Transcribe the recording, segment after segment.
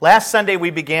Last Sunday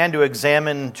we began to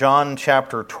examine John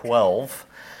chapter 12,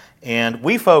 and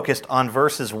we focused on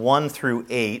verses 1 through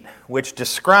 8, which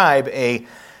describe a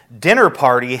dinner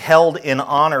party held in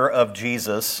honor of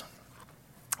Jesus.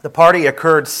 The party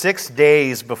occurred 6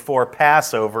 days before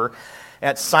Passover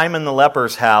at Simon the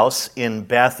leper's house in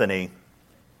Bethany.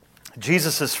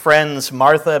 Jesus' friends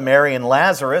Martha, Mary, and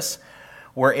Lazarus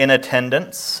were in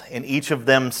attendance, and each of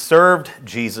them served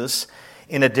Jesus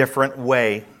in a different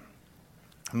way.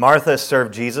 Martha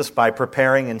served Jesus by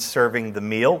preparing and serving the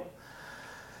meal.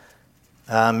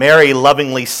 Mary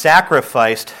lovingly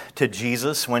sacrificed to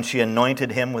Jesus when she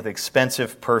anointed him with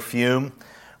expensive perfume,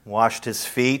 washed his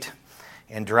feet,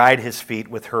 and dried his feet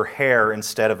with her hair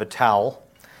instead of a towel.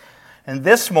 And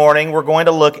this morning we're going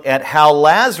to look at how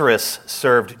Lazarus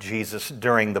served Jesus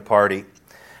during the party.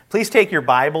 Please take your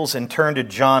Bibles and turn to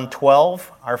John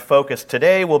 12. Our focus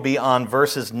today will be on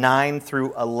verses 9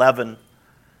 through 11.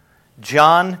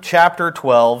 John chapter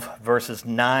 12, verses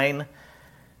 9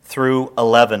 through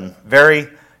 11. Very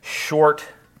short,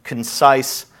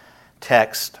 concise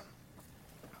text.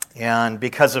 And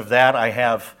because of that, I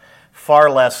have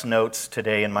far less notes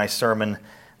today in my sermon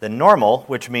than normal,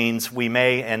 which means we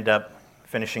may end up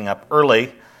finishing up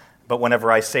early, but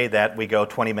whenever I say that, we go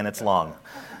 20 minutes long.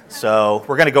 So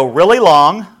we're going to go really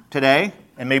long today,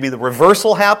 and maybe the reverse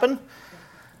will happen.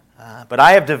 But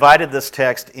I have divided this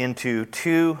text into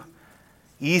two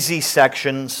easy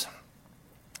sections.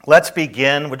 Let's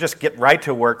begin. We'll just get right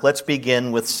to work. Let's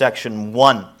begin with section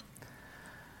 1.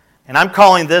 And I'm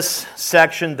calling this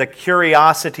section the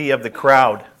curiosity of the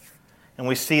crowd. And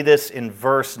we see this in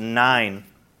verse 9.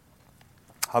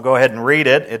 I'll go ahead and read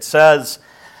it. It says,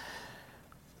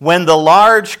 "When the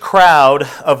large crowd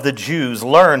of the Jews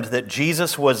learned that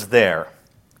Jesus was there,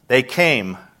 they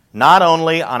came, not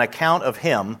only on account of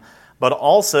him, but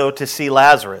also to see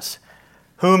Lazarus,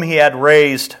 whom he had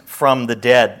raised from the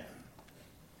dead."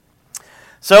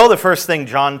 So the first thing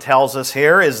John tells us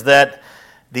here is that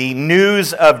the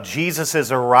news of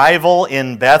Jesus' arrival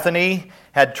in Bethany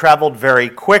had traveled very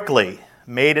quickly,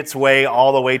 made its way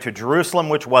all the way to Jerusalem,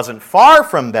 which wasn't far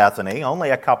from Bethany, only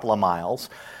a couple of miles.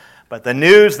 But the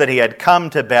news that he had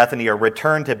come to Bethany or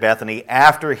returned to Bethany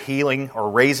after healing or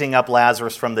raising up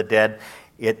Lazarus from the dead,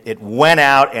 it went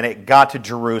out and it got to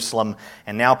Jerusalem,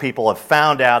 and now people have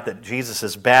found out that Jesus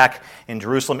is back in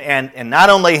Jerusalem, and not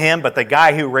only him, but the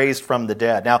guy who raised from the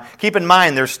dead. Now, keep in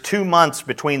mind, there's 2 months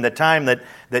between the time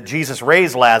that Jesus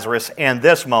raised Lazarus and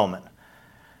this moment.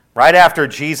 Right after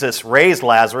Jesus raised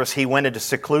Lazarus, he went into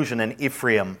seclusion in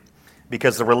Ephraim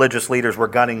because the religious leaders were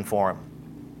gunning for him.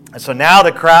 And so now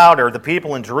the crowd, or the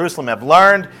people in Jerusalem, have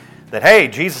learned that, hey,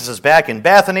 Jesus is back in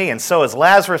Bethany, and so is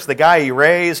Lazarus, the guy he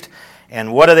raised.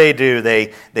 And what do?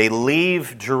 They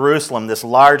leave Jerusalem. This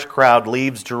large crowd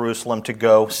leaves Jerusalem to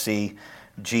go see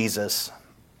Jesus.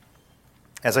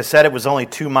 As I said, it was only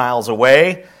 2 miles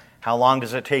away. How long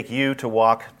does it take you to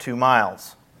walk 2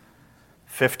 miles?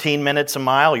 15 minutes a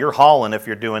mile? You're hauling if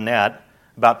you're doing that.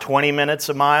 About 20 minutes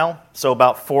a mile, so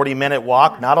about 40-minute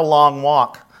walk. Not a long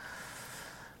walk.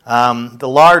 The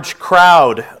large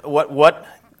crowd, what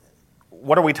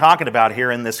are we talking about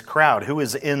here in this crowd? Who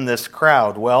is in this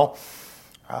crowd? Well,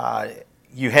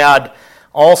 you had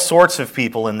all sorts of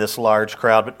people in this large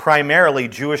crowd, but primarily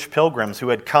Jewish pilgrims who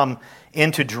had come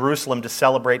into Jerusalem to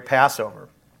celebrate Passover.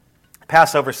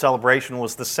 Passover celebration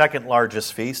was the second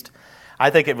largest feast. I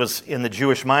think it was, in the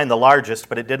Jewish mind, the largest,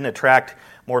 but it didn't attract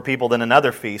more people than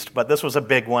another feast. But this was a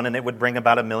big one, and it would bring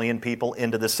about 1 million people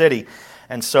into the city.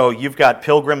 And so you've got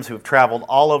pilgrims who have traveled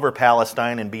all over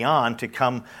Palestine and beyond to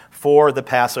come for the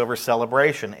Passover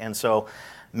celebration. And so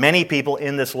many people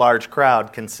in this large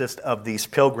crowd consist of these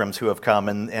pilgrims who have come,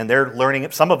 and they're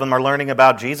learning. Some of them are learning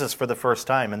about Jesus for the first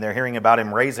time, and they're hearing about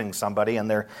him raising somebody, and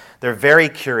they're very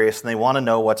curious, and they want to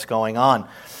know what's going on.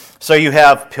 So you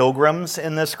have pilgrims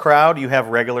in this crowd. You have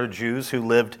regular Jews who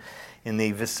lived in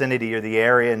the vicinity or the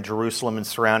area in Jerusalem and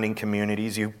surrounding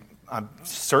communities. You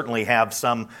certainly have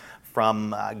some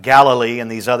from Galilee and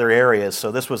these other areas.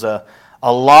 So this was a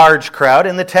large crowd,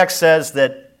 and the text says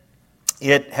that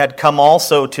it had come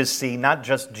also to see not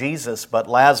just Jesus, but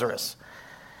Lazarus.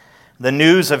 The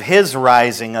news of his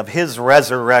rising, of his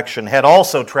resurrection, had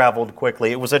also traveled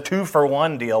quickly. It was a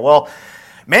 2-for-1 deal. Well,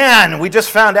 man, we just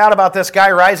found out about this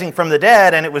guy rising from the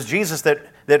dead, and it was Jesus that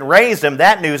raised him.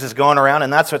 That news is going around,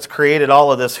 and that's what's created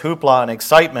all of this hoopla and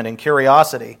excitement and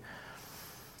curiosity.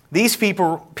 These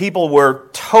people were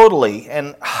totally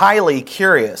and highly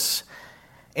curious,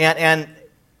 and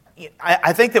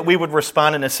I think that we would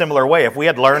respond in a similar way. If we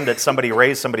had learned that somebody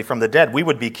raised somebody from the dead, we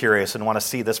would be curious and want to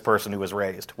see this person who was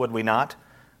raised, would we not?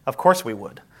 Of course we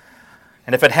would.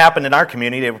 And if it happened in our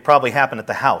community, it would probably happen at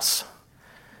the house.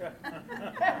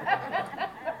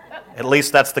 At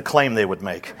least that's the claim they would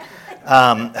make.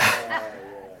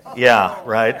 Yeah,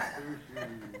 right.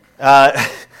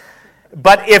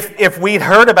 But if we'd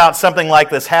heard about something like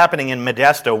this happening in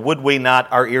Modesto, would we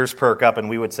not, our ears perk up and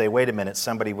we would say, wait a minute,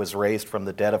 somebody was raised from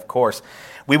the dead? Of course.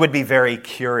 We would be very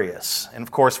curious. And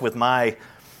of course, with my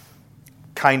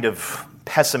kind of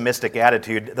pessimistic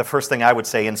attitude, the first thing I would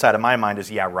say inside of my mind is,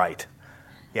 yeah, right.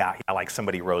 Yeah, like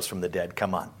somebody rose from the dead.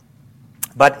 Come on.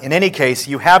 But in any case,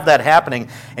 you have that happening,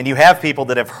 and you have people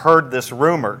that have heard this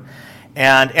rumor.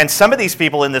 And some of these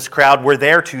people in this crowd were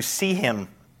there to see him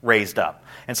raised up.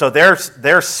 And so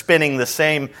they're spinning the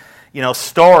same,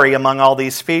 story among all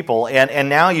these people. And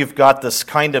now you've got this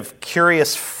kind of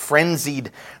curious,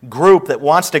 frenzied group that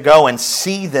wants to go and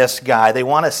see this guy. They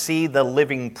want to see the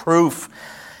living proof.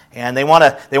 And they want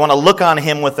to look on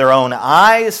him with their own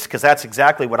eyes, because that's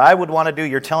exactly what I would want to do.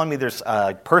 You're telling me there's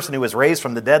a person who was raised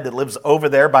from the dead that lives over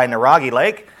there by Naragi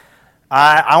Lake?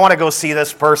 I want to go see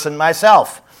this person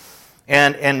myself.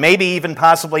 And maybe even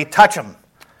possibly touch him,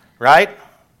 right?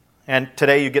 And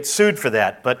today you get sued for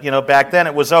that. But, back then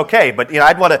it was okay. But,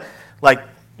 I'd want to,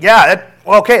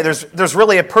 okay, there's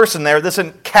really a person there. This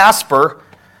isn't Casper.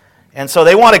 And so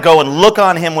they want to go and look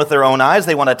on him with their own eyes.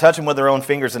 They want to touch him with their own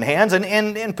fingers and hands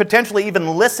and potentially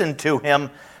even listen to him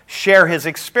share his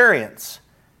experience.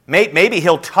 Maybe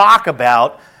he'll talk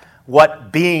about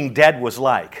what being dead was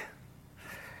like.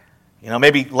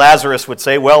 Maybe Lazarus would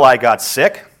say, well, I got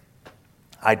sick.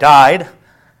 I died.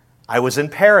 I was in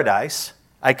paradise.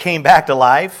 I came back to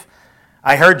life.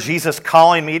 I heard Jesus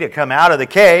calling me to come out of the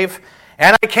cave,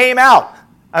 and I came out.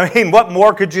 I mean, what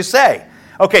more could you say?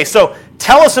 Okay, so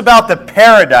tell us about the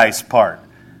paradise part.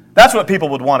 That's what people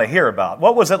would want to hear about.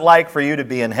 What was it like for you to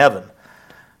be in heaven?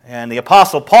 And the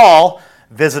Apostle Paul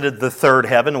visited the third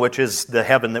heaven, which is the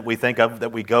heaven that we think of,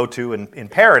 that we go to in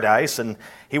paradise, and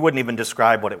he wouldn't even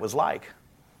describe what it was like.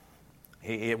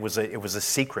 It was a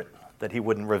secret that he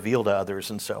wouldn't reveal to others,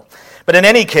 and so. But in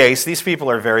any case, these people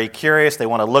are very curious. They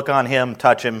want to look on him,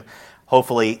 touch him,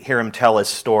 hopefully hear him tell his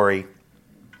story.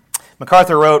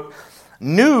 MacArthur wrote,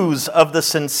 news of the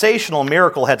sensational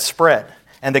miracle had spread,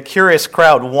 and the curious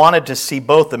crowd wanted to see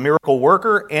both the miracle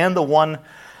worker and the one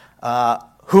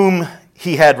whom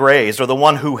he had raised, or the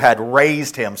one who had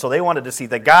raised him. So they wanted to see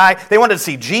the guy, they wanted to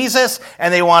see Jesus,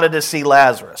 and they wanted to see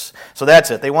Lazarus. So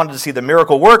that's it. They wanted to see the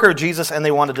miracle worker, Jesus, and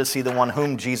they wanted to see the one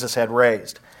whom Jesus had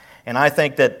raised. And I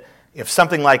think that if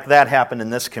something like that happened in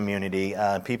this community,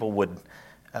 people would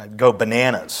go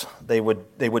bananas. They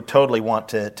would totally want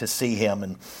to see him.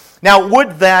 And now,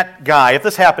 would that guy, if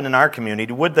this happened in our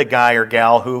community, would the guy or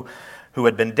gal who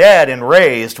had been dead and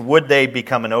raised, would they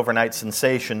become an overnight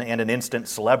sensation and an instant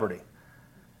celebrity?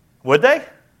 Would they?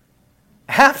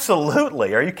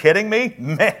 Absolutely. Are you kidding me?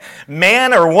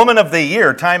 Man or woman of the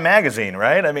year, Time Magazine,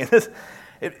 right? I mean,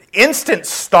 instant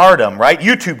stardom, right?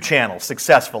 YouTube channel,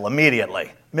 successful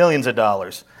immediately. Millions of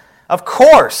dollars. Of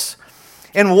course.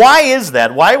 And why is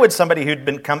that? Why would somebody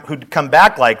who'd come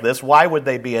back like this, why would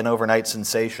they be an overnight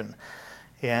sensation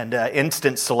and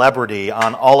instant celebrity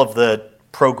on all of the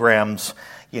programs,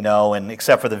 and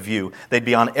except for The View? They'd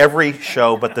be on every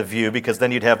show but The View, because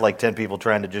then you'd have like 10 people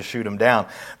trying to just shoot them down.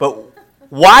 But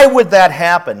why would that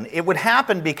happen? It would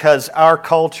happen because our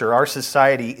culture, our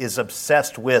society is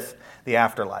obsessed with the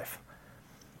afterlife.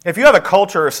 If you have a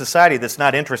culture or society that's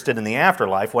not interested in the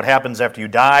afterlife, what happens after you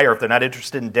die, or if they're not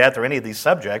interested in death or any of these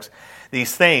subjects,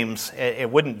 these themes, it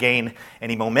wouldn't gain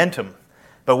any momentum.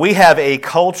 But we have a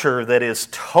culture that is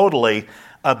totally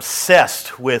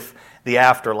obsessed with the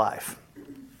afterlife.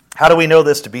 How do we know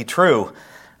this to be true?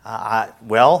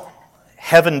 Well,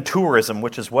 heaven tourism,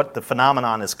 which is what the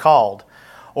phenomenon is called,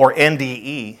 or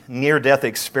NDE, near-death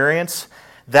experience,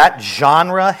 that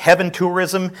genre, heaven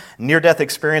tourism, near-death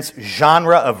experience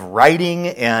genre of writing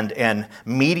and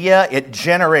media, it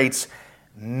generates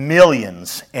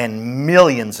millions and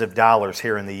millions of dollars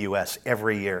here in the U.S.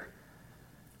 every year.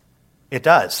 It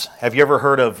does. Have you ever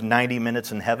heard of 90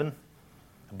 Minutes in Heaven?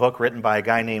 A book written by a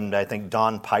guy named, I think,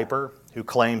 Don Piper, who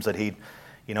claims that he,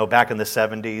 back in the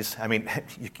 70s, I mean,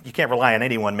 you can't rely on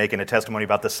anyone making a testimony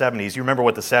about the 70s. You remember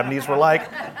what the 70s were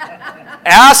like?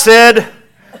 Acid!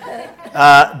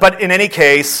 But in any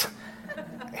case,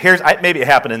 maybe it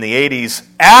happened in the 80s.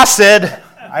 Acid!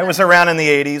 I was around in the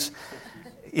 80s.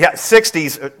 Yeah,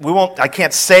 60s. I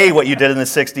can't say what you did in the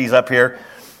 60s up here.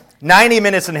 90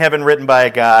 Minutes in Heaven, written by a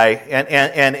guy,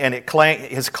 and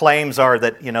his claims are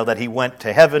that that he went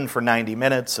to heaven for 90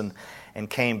 minutes and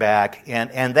came back,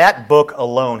 and that book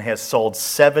alone has sold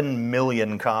 7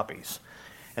 million copies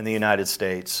in the United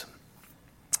States.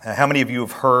 How many of you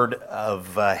have heard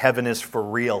of Heaven is for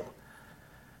Real?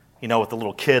 You know, with the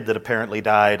little kid that apparently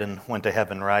died and went to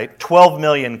heaven, right? 12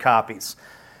 million copies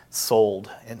sold.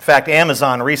 In fact,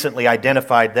 Amazon recently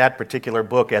identified that particular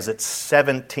book as its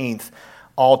 17th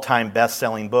all-time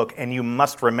best-selling book, and you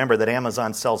must remember that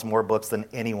Amazon sells more books than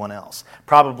anyone else.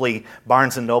 Probably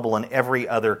Barnes & Noble and every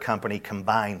other company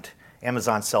combined.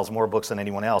 Amazon sells more books than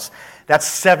anyone else. That's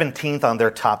 17th on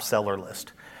their top seller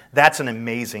list. That's an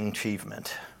amazing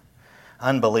achievement.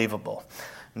 Unbelievable.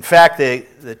 In fact,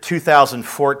 the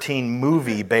 2014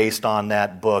 movie based on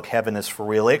that book, Heaven is for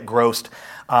Real, it grossed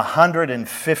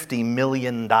 $150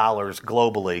 million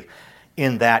globally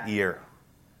in that year.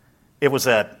 It was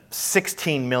a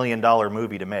 $16 million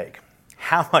movie to make.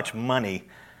 How much money?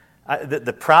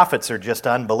 The profits are just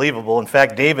unbelievable. In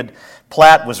fact, David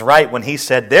Platt was right when he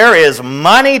said, there is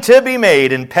money to be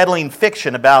made in peddling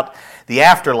fiction about the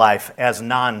afterlife as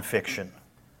nonfiction.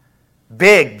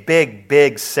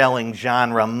 Big selling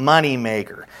genre, money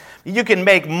maker. You can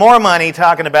make more money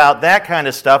talking about that kind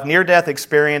of stuff, near-death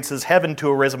experiences, heaven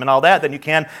tourism, and all that, than you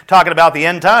can talking about the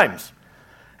end times.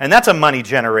 And that's a money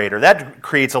generator. That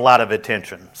creates a lot of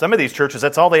attention. Some of these churches,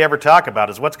 that's all they ever talk about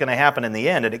is what's going to happen in the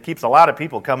end, and it keeps a lot of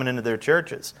people coming into their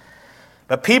churches.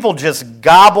 But people just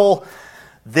gobble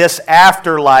this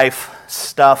afterlife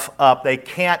stuff up. They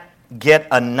can't get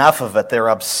enough of it. They're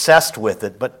obsessed with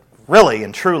it. But really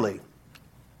and truly,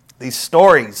 these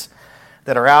stories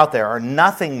that are out there are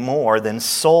nothing more than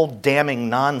soul-damning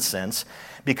nonsense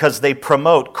because they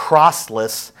promote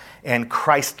crossless and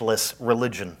Christless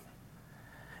religion.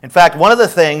 In fact, one of the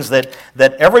things that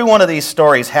every one of these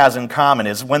stories has in common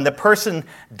is when the person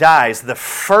dies, the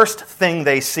first thing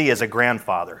they see is a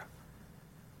grandfather.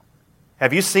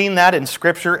 Have you seen that in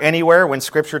Scripture anywhere when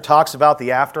Scripture talks about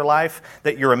the afterlife,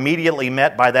 that you're immediately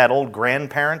met by that old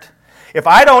grandparent? If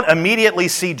I don't immediately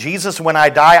see Jesus when I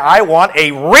die, I want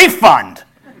a refund.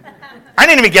 I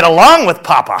didn't even get along with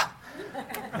Papa.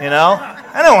 You know?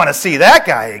 I don't want to see that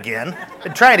guy again. I've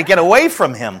been trying to get away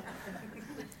from him.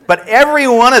 But every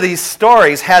one of these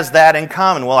stories has that in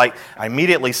common. Well, I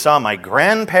immediately saw my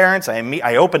grandparents.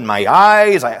 I opened my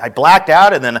eyes. I blacked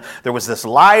out, and then there was this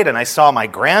light, and I saw my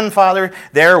grandfather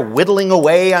there whittling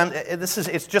away.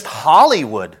 It's just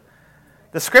Hollywood.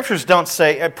 The Scriptures don't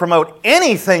promote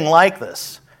anything like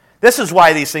this. This is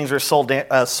why these things are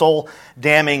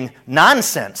soul-damning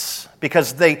nonsense,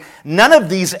 because none of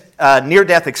these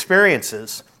near-death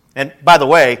experiences, and by the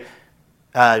way,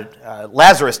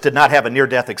 Lazarus did not have a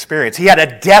near-death experience. He had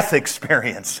a death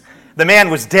experience. The man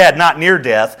was dead, not near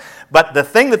death. But the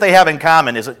thing that they have in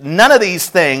common is that none of these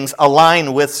things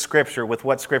align with Scripture, with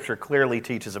what Scripture clearly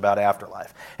teaches about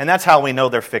afterlife. And that's how we know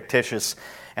they're fictitious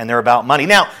and they're about money.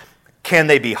 Now, can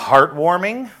they be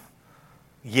heartwarming?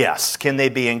 Yes. Can they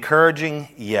be encouraging?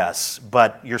 Yes.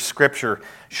 But your Scripture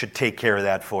should take care of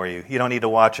that for you. You don't need to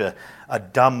watch a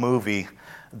dumb movie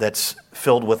that's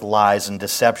filled with lies and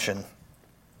deception.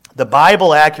 The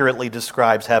Bible accurately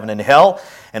describes heaven and hell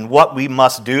and what we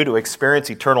must do to experience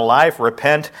eternal life,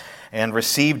 repent, and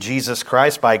receive Jesus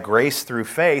Christ by grace through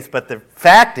faith. But the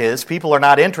fact is, people are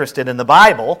not interested in the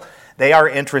Bible. They are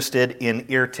interested in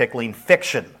ear-tickling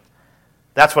fiction.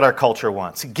 That's what our culture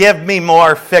wants. Give me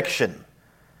more fiction.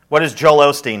 What is Joel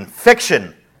Osteen?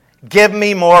 Fiction. Give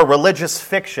me more religious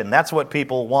fiction. That's what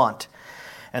people want.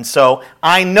 And so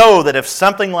I know that if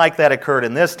something like that occurred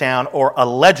in this town, or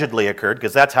allegedly occurred,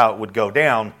 because that's how it would go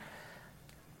down,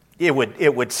 it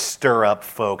would stir up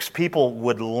folks. People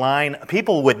would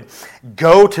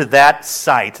go to that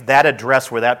site, that address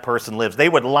where that person lives. They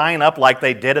would line up like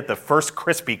they did at the first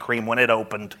Krispy Kreme when it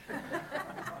opened.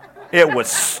 It was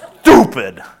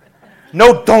stupid.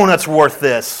 No donuts worth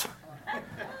this.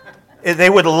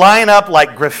 They would line up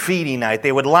like graffiti night.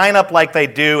 They would line up like they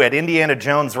do at Indiana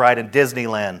Jones ride in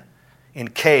Disneyland, in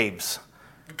caves.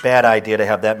 Bad idea to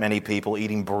have that many people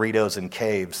eating burritos in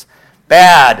caves.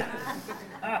 Bad.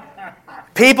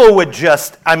 People would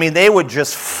they would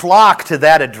just flock to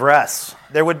that address.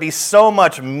 There would be so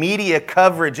much media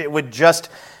coverage. It would just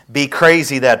be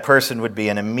crazy. That person would be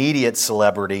an immediate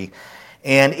celebrity.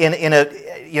 And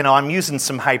I'm using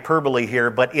some hyperbole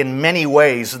here, but in many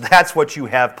ways, that's what you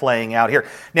have playing out here.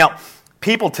 Now,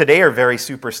 people today are very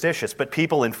superstitious, but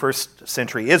people in first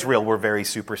century Israel were very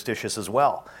superstitious as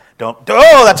well.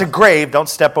 That's a grave. Don't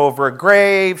step over a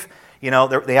grave. They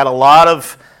had a lot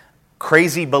of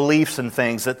crazy beliefs and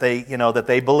things that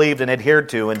they believed and adhered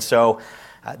to, and so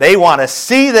they want to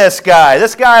see this guy.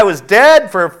 This guy was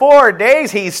dead for 4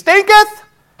 days. He stinketh.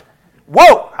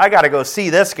 Whoa! I got to go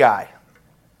see this guy.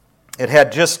 It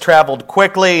had just traveled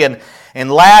quickly, and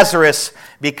Lazarus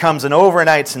becomes an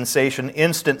overnight sensation,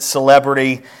 instant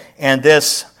celebrity, and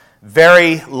this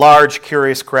Very large,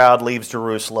 curious crowd leaves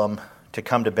Jerusalem to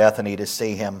come to Bethany to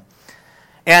see him.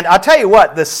 And I'll tell you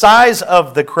what, the size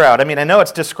of the crowd, I mean, I know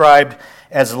it's described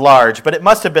as large, but it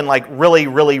must have been like really,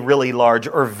 really, really large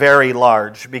or very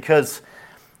large, because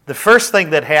the first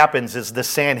thing that happens is the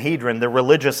Sanhedrin, the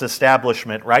religious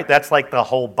establishment, right? That's like the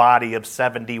whole body of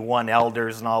 71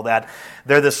 elders and all that.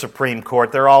 They're the Supreme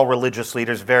Court. They're all religious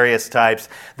leaders, various types.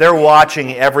 They're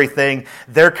watching everything.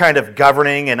 They're kind of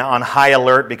governing and on high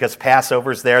alert because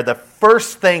Passover's there. The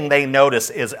first thing they notice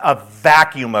is a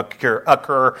vacuum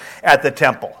occur at the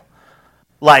temple.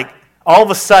 Like, all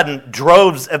of a sudden,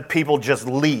 droves of people just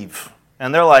leave.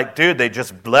 And they're like, dude, they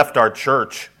just left our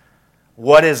church.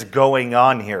 What is going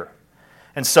on here?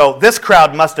 And so this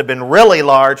crowd must have been really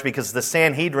large because the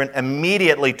Sanhedrin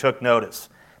immediately took notice.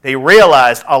 They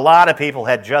realized a lot of people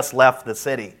had just left the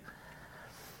city.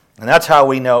 And that's how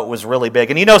we know it was really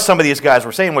big. And you know, some of these guys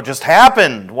were saying, what just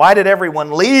happened? Why did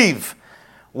everyone leave?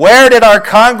 Where did our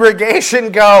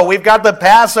congregation go? We've got the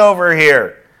Passover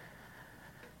here.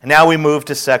 And now we move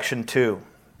to section 2.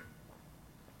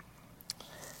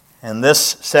 And this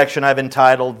section I've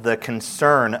entitled, The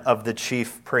Concern of the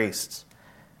Chief Priests.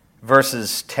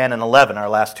 Verses 10 and 11, our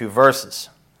last two verses.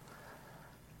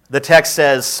 The text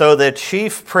says, so the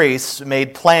chief priests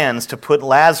made plans to put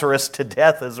Lazarus to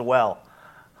death as well.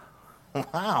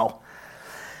 Wow.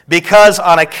 Because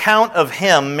on account of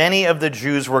him, many of the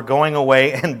Jews were going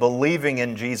away and believing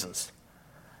in Jesus.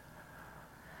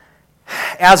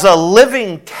 As a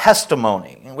living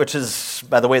testimony, which is,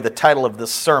 by the way, the title of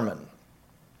this sermon,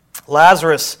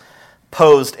 Lazarus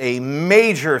posed a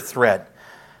major threat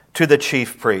to the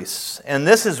chief priests. And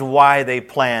this is why they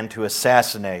planned to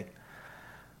assassinate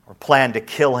or planned to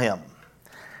kill him.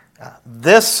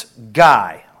 This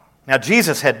guy, now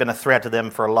Jesus had been a threat to them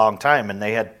for a long time, and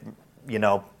they had,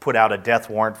 put out a death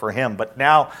warrant for him. But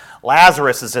now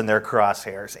Lazarus is in their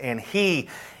crosshairs, and he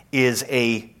is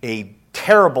a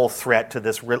terrible threat to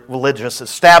this religious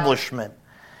establishment.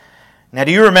 Now,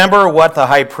 do you remember what the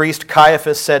high priest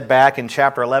Caiaphas said back in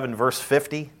chapter 11, verse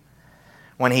 50?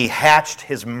 When he hatched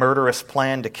his murderous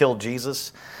plan to kill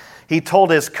Jesus? He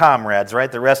told his comrades, right,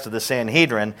 the rest of the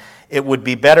Sanhedrin, it would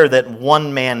be better that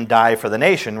one man die for the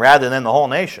nation rather than the whole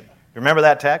nation. You remember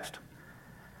that text?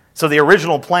 So the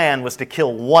original plan was to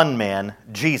kill one man,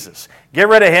 Jesus. Get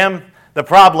rid of him, the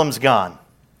problem's gone.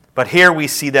 But here we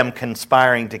see them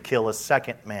conspiring to kill a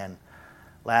second man,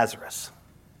 Lazarus.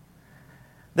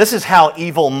 This is how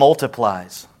evil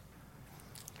multiplies.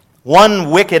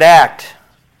 One wicked act,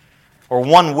 or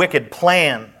one wicked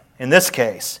plan, in this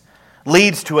case,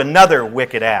 leads to another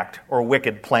wicked act or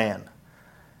wicked plan.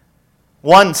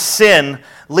 One sin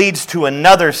leads to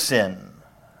another sin,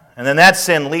 and then that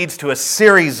sin leads to a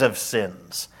series of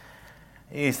sins.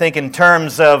 You think in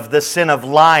terms of the sin of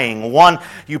lying.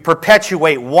 You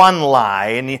perpetuate one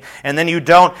lie, and then you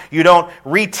don't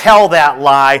retell that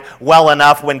lie well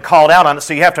enough when called out on it,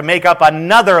 so you have to make up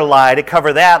another lie to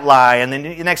cover that lie, and then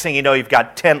the next thing you know, you've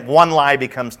got one lie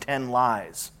becomes 10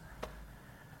 lies.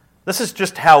 This is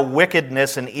just how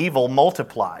wickedness and evil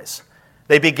multiplies.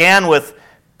 They began with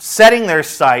setting their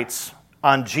sights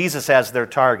on Jesus as their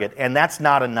target, and that's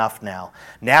not enough now.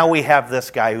 Now we have this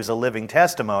guy who's a living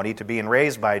testimony to being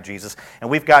raised by Jesus, and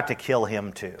we've got to kill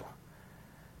him too.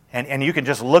 And you can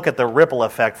just look at the ripple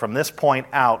effect from this point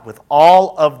out with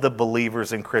all of the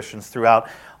believers and Christians throughout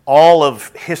all of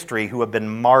history who have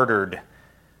been martyred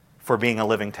for being a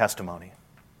living testimony.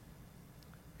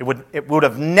 It would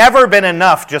have never been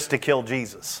enough just to kill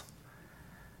Jesus.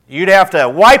 You'd have to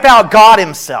wipe out God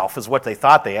himself, is what they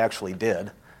thought they actually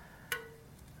did.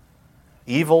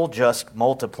 Evil just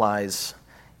multiplies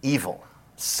evil.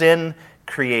 Sin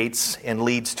creates and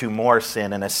leads to more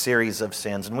sin and a series of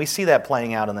sins. And we see that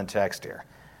playing out in the text here.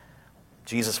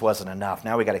 Jesus wasn't enough.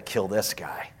 Now we got to kill this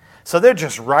guy. So they're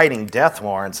just writing death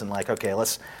warrants and like, okay,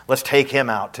 let's take him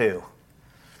out too.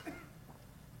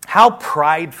 How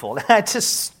prideful. That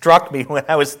just struck me when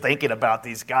I was thinking about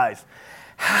these guys.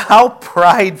 How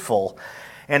prideful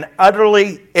and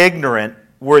utterly ignorant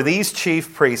were these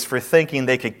chief priests for thinking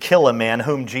they could kill a man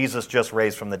whom Jesus just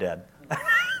raised from the dead?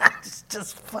 It's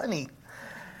just funny.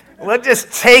 We'll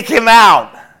just take him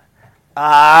out.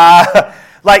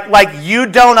 Like you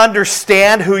don't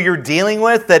understand who you're dealing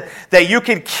with, that you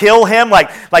could kill him.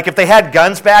 Like if they had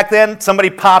guns back then,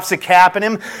 somebody pops a cap in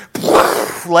him,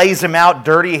 lays him out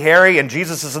dirty, hairy, and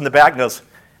Jesus is in the back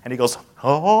and he goes,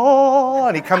 oh,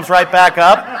 and he comes right back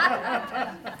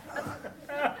up.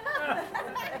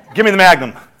 Give me the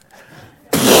Magnum.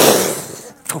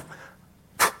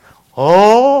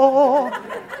 Oh.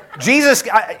 Jesus,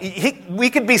 we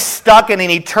could be stuck in an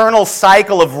eternal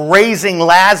cycle of raising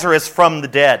Lazarus from the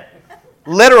dead.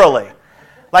 Literally.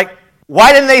 Like,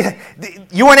 why didn't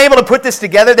you weren't able to put this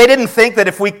together? They didn't think that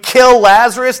if we kill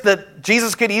Lazarus that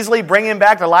Jesus could easily bring him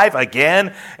back to life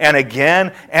again and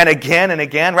again and again and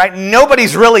again, right?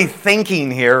 Nobody's really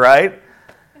thinking here, right?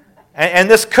 And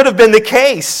this could have been the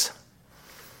case.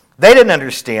 They didn't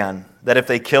understand that if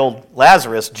they killed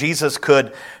Lazarus, Jesus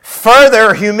could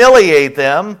further humiliate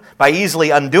them by easily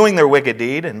undoing their wicked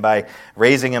deed and by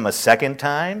raising him a second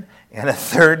time and a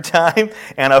third time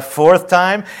and a fourth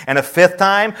time and a fifth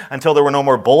time until there were no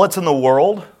more bullets in the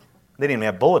world. They didn't even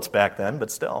have bullets back then,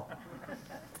 but still.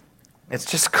 It's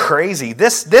just crazy.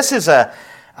 This is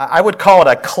I would call it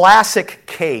a classic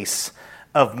case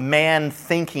of man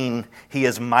thinking he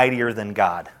is mightier than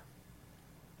God.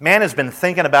 Man has been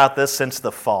thinking about this since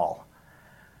the fall.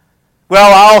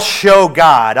 Well, I'll show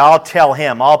God. I'll tell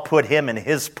him. I'll put him in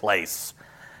his place.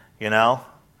 You know?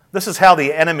 This is how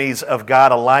the enemies of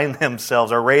God align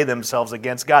themselves, array themselves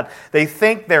against God. They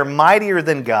think they're mightier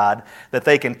than God, that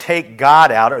they can take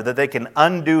God out, or that they can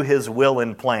undo his will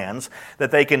and plans, that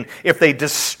they can, if they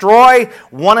destroy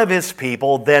one of his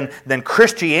people, then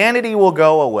Christianity will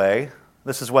go away.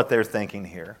 This is what they're thinking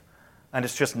here. And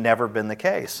it's just never been the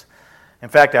case. In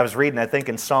fact, I was reading, I think,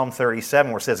 in Psalm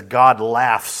 37, where it says, God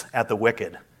laughs at the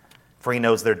wicked, for he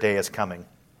knows their day is coming.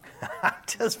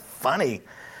 Just funny.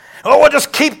 Oh, we'll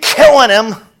just keep killing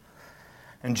him.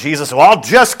 And Jesus, well, I'll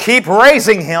just keep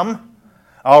raising him.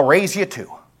 I'll raise you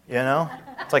too. You know?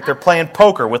 It's like they're playing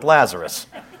poker with Lazarus.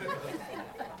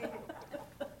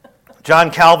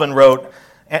 John Calvin wrote,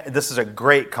 this is a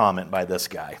great comment by this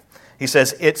guy. He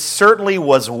says, it certainly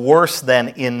was worse than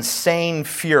insane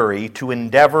fury to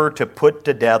endeavor to put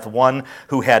to death one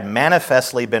who had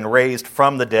manifestly been raised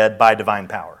from the dead by divine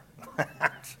power.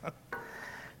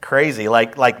 Crazy.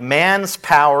 Like man's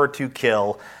power to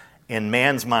kill in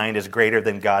man's mind is greater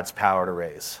than God's power to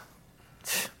raise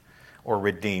or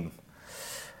redeem.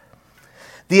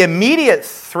 The immediate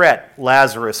threat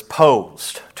Lazarus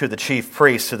posed to the chief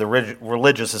priests, to the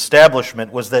religious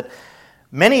establishment, was that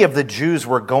many of the Jews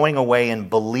were going away and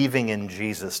believing in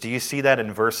Jesus. Do you see that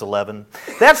in verse 11?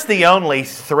 That's the only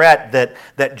threat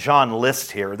that John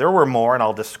lists here. There were more, and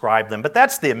I'll describe them, but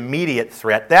that's the immediate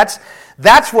threat.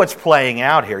 That's what's playing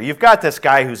out here. You've got this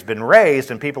guy who's been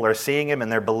raised, and people are seeing him,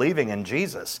 and they're believing in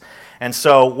Jesus. And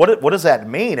so what does that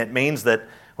mean? It means that,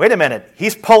 wait a minute,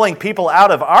 he's pulling people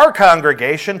out of our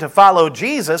congregation to follow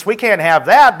Jesus. We can't have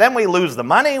that. Then we lose the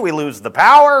money, we lose the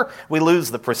power, we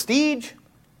lose the prestige.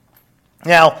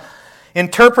 Now,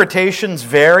 interpretations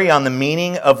vary on the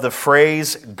meaning of the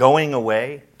phrase going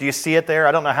away. Do you see it there?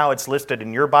 I don't know how it's listed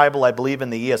in your Bible. I believe in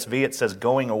the ESV it says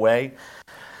going away.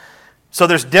 So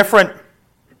there's different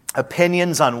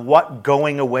opinions on what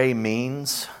going away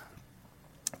means.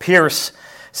 Pierce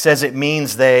says it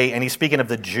means and he's speaking of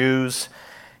the Jews,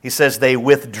 he says they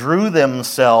withdrew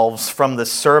themselves from the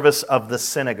service of the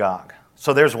synagogue.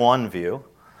 So there's one view.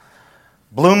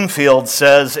 Bloomfield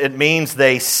says it means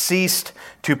they ceased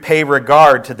to pay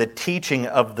regard to the teaching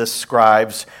of the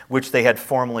scribes, which they had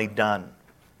formerly done.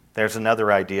 There's another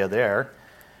idea there.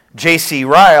 J.C.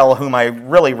 Ryle, whom I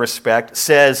really respect,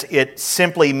 says it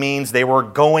simply means they were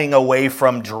going away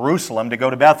from Jerusalem to go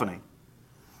to Bethany.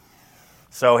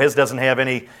 So his doesn't have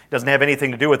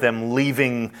anything to do with them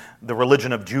leaving the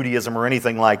religion of Judaism or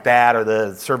anything like that, or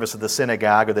the service of the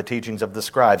synagogue or the teachings of the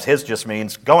scribes. His just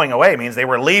means going away means they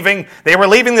were leaving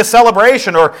the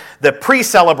celebration or the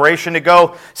pre-celebration to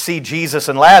go see Jesus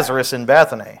and Lazarus in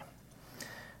Bethany.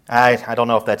 I don't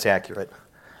know if that's accurate.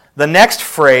 The next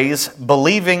phrase,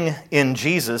 believing in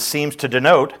Jesus, seems to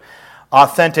denote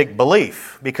authentic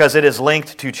belief, because it is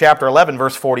linked to chapter 11,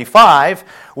 verse 45,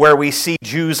 where we see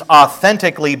Jews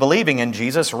authentically believing in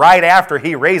Jesus right after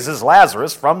he raises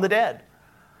Lazarus from the dead.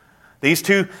 These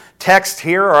two texts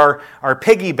here are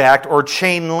piggybacked or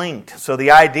chain linked. So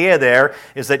the idea there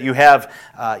is that you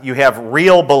have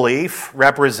real belief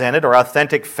represented, or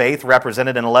authentic faith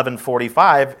represented in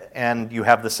 11:45, and you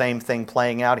have the same thing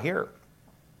playing out here.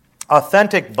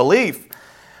 Authentic belief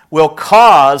will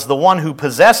cause the one who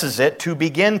possesses it to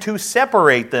begin to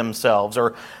separate themselves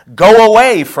or go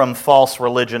away from false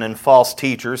religion and false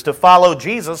teachers to follow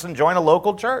Jesus and join a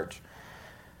local church.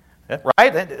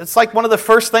 Right? It's like one of the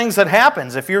first things that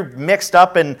happens. If you're mixed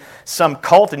up in some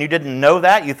cult and you didn't know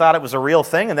that, you thought it was a real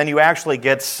thing, and then you actually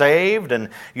get saved and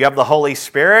you have the Holy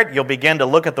Spirit, you'll begin to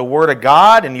look at the Word of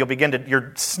God and you'll begin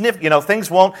to, things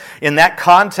won't, in that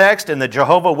context, in the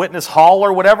Jehovah Witness hall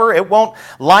or whatever, it won't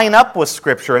line up with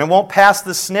Scripture and it won't pass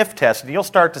the sniff test. And you'll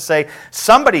start to say,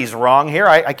 somebody's wrong here.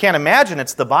 I can't imagine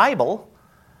it's the Bible.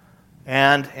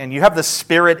 And you have the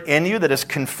Spirit in you that is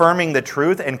confirming the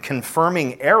truth and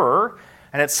confirming error.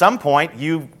 And at some point,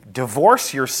 you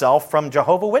divorce yourself from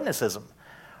Jehovah's Witnessism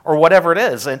or whatever it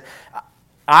is. And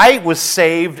I was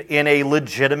saved in a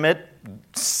legitimate,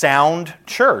 sound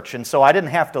church, and so I didn't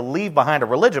have to leave behind a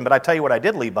religion, but I tell you what I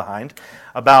did leave behind,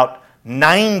 about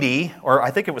 90, or I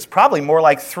think it was probably more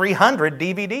like 300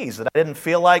 DVDs that I didn't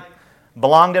feel like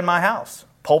belonged in my house.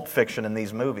 Pulp Fiction and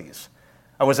these movies.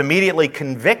 I was immediately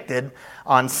convicted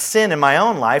on sin in my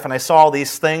own life, and I saw all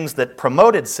these things that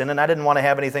promoted sin, and I didn't want to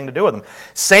have anything to do with them.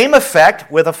 Same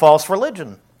effect with a false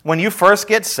religion. When you first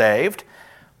get saved,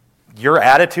 your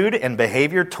attitude and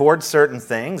behavior towards certain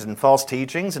things and false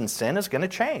teachings and sin is going to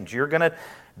change. You're going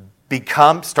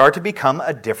to start to become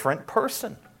a different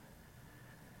person.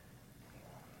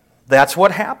 That's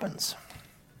what happens.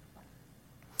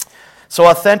 So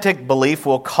authentic belief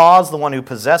will cause the one who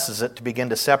possesses it to begin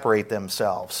to separate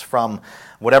themselves from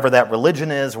whatever that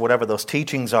religion is, whatever those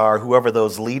teachings are, whoever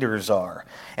those leaders are.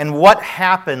 And what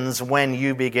happens when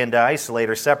you begin to isolate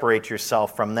or separate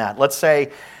yourself from that? Let's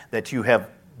say that you have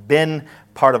been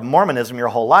part of Mormonism your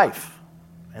whole life,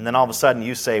 and then all of a sudden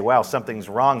you say, wow, something's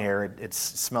wrong here, it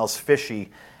smells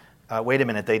fishy. Wait a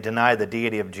minute, they deny the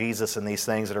deity of Jesus and these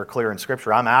things that are clear in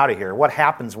Scripture. I'm out of here. What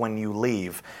happens when you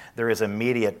leave? There is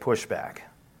immediate pushback,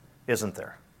 isn't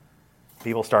there?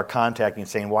 People start contacting you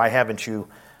saying, why haven't you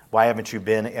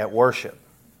been at worship?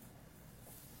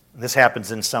 This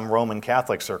happens in some Roman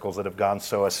Catholic circles that have gone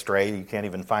so astray you can't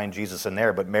even find Jesus in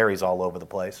there, but Mary's all over the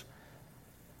place.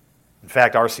 In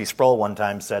fact, R.C. Sproul one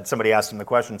time said, somebody asked him the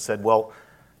question, said, well,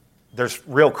 there's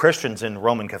real Christians in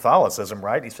Roman Catholicism,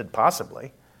 right? He said,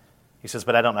 possibly. He says,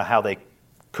 but I don't know how they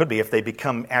could be. If they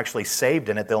become actually saved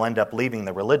in it, they'll end up leaving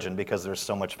the religion because there's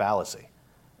so much fallacy.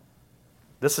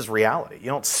 This is reality.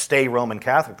 You don't stay Roman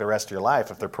Catholic the rest of your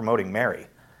life if they're promoting Mary.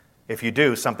 If you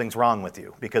do, something's wrong with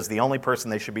you because the only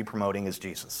person they should be promoting is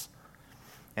Jesus.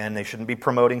 And they shouldn't be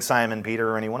promoting Simon, Peter,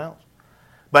 or anyone else.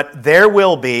 But there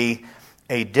will be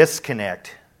a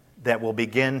disconnect that will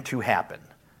begin to happen.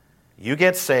 You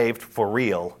get saved for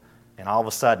real, and all of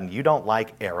a sudden you don't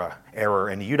like error,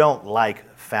 and you don't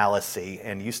like fallacy,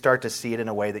 and you start to see it in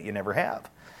a way that you never have.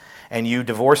 And you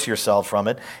divorce yourself from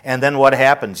it, and then what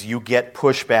happens? You get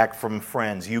pushback from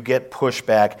friends. You get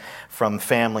pushback from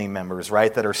family members,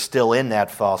 right, that are still in that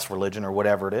false religion or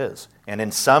whatever it is. And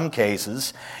in some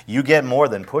cases, you get more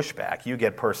than pushback. You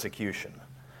get persecution.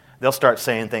 They'll start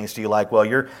saying things to you like, well,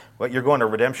 you're going to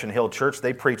Redemption Hill Church.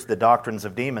 They preach the doctrines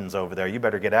of demons over there. You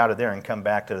better get out of there and come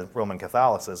back to Roman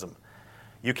Catholicism.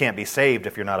 You can't be saved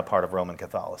if you're not a part of Roman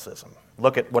Catholicism.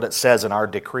 Look at what it says in our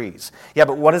decrees. Yeah,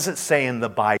 but what does it say in the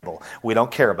Bible? We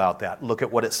don't care about that. Look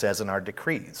at what it says in our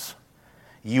decrees.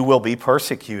 You will be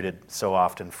persecuted so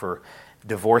often for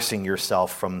divorcing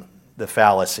yourself from the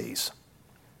fallacies.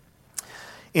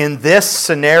 In this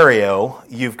scenario,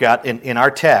 you've got, in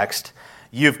our text,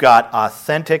 you've got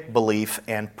authentic belief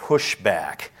and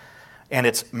pushback. And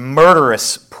it's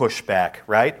murderous pushback,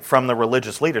 right, from the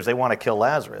religious leaders. They want to kill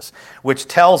Lazarus, which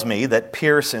tells me that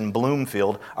Pierce and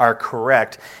Bloomfield are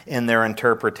correct in their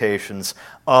interpretations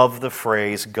of the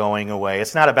phrase going away.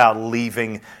 It's not about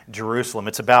leaving Jerusalem.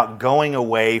 It's about going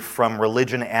away from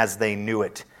religion as they knew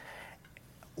it.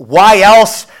 Why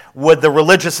else would the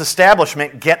religious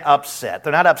establishment get upset?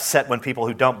 They're not upset when people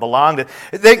who don't belong to...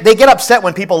 They get upset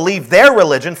when people leave their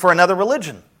religion for another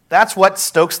religion. That's what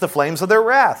stokes the flames of their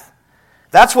wrath.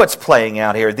 That's what's playing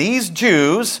out here. These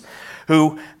Jews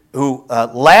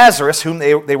Lazarus, whom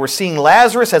they were seeing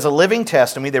Lazarus as a living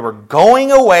testimony, they were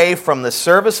going away from the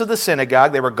service of the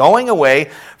synagogue, they were going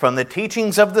away from the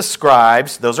teachings of the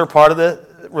scribes, those are part of the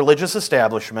religious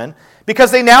establishment,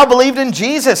 because they now believed in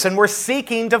Jesus and were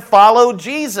seeking to follow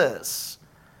Jesus.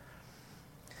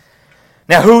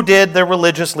 Now, who did the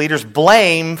religious leaders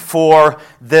blame for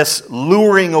this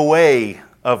luring away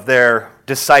of their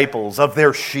disciples, of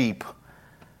their sheep?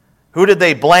 Who did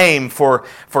they blame for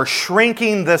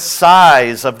shrinking the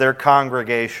size of their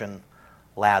congregation?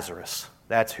 Lazarus.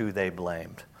 That's who they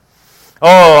blamed.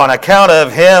 Oh, on account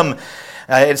of him,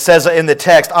 it says in the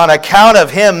text, on account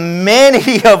of him,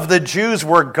 many of the Jews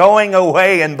were going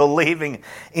away and believing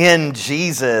in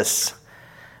Jesus.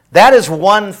 That is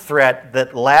one threat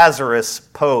that Lazarus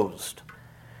posed.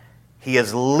 He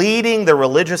is leading the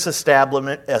religious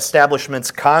establishment's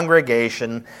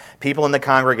congregation, people in the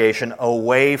congregation,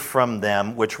 away from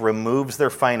them, which removes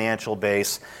their financial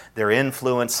base, their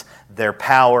influence, their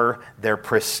power, their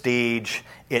prestige.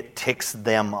 It ticks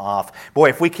them off. Boy,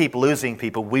 if we keep losing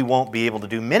people, we won't be able to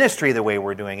do ministry the way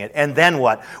we're doing it. And then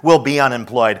what? We'll be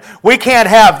unemployed. We can't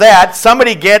have that.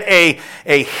 Somebody get a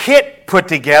hit put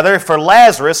together for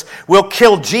Lazarus. We'll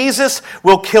kill Jesus,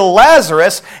 we'll kill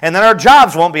Lazarus, and then our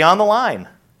jobs won't be on the line.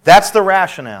 That's the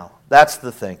rationale. That's the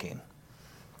thinking.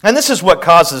 And this is what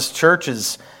causes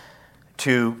churches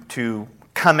to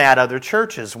come at other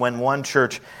churches. When one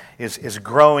church is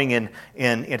growing in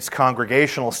its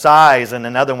congregational size and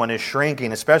another one is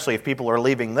shrinking, especially if people are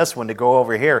leaving this one to go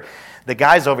over here, the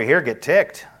guys over here get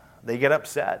ticked. They get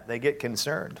upset. They get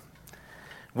concerned.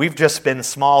 We've just been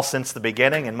small since the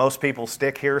beginning, and most people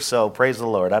stick here, so praise the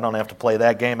Lord. I don't have to play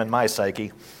that game in my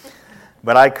psyche,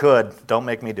 but I could. Don't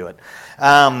make me do it.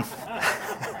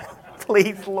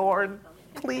 Please, Lord,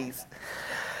 please.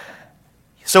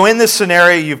 So in this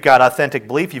scenario, you've got authentic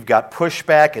belief, you've got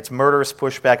pushback, it's murderous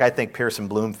pushback. I think Pierce and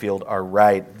Bloomfield are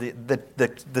right.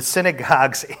 The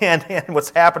synagogues and what's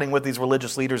happening with these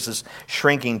religious leaders is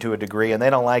shrinking to a degree, and they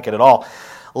don't like it at all.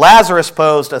 Lazarus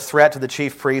posed a threat to the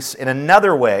chief priests in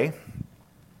another way,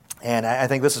 and I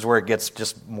think this is where it gets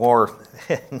just more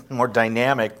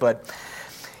dynamic, but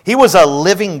he was a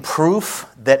living proof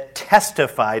that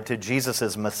testified to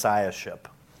Jesus' messiahship.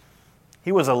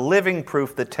 He was a living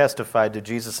proof that testified to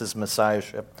Jesus'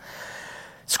 messiahship.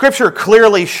 Scripture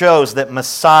clearly shows that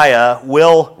Messiah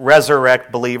will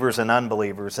resurrect believers and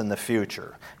unbelievers in the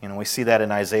future. We see that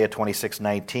in Isaiah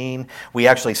 26:19. We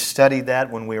actually studied that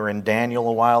when we were in Daniel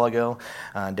a while ago,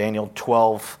 Daniel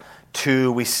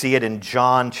 12:2. We see it in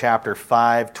John chapter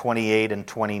 5, 28 and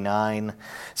 29.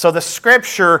 So the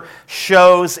Scripture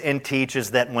shows and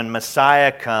teaches that when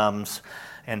Messiah comes,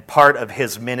 and part of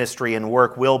his ministry and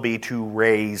work will be to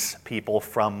raise people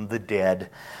from the dead.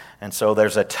 And so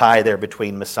there's a tie there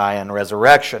between Messiah and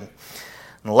resurrection.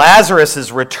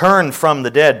 Lazarus' return from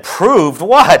the dead proved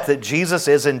what? That Jesus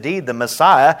is indeed the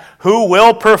Messiah who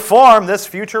will perform this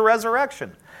future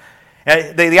resurrection.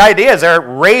 And the idea is that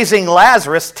raising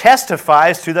Lazarus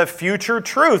testifies to the future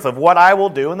truth of what I will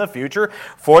do in the future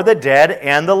for the dead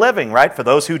and the living, right? For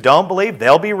those who don't believe,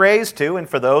 they'll be raised too, and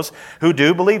for those who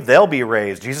do believe, they'll be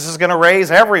raised. Jesus is going to raise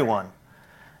everyone.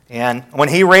 And when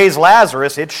he raised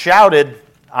Lazarus, it shouted,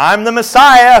 I'm the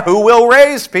Messiah who will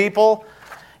raise people.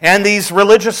 And these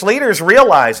religious leaders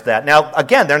realized that. Now,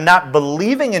 again, they're not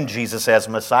believing in Jesus as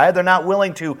Messiah. They're not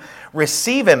willing to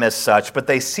receive him as such, but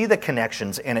they see the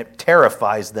connections, and it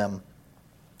terrifies them.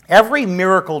 Every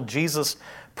miracle Jesus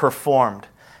performed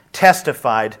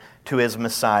testified to his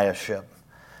messiahship.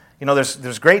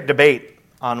 There's great debate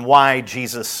on why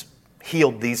Jesus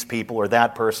healed these people or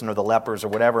that person or the lepers or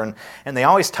whatever, and they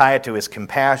always tie it to his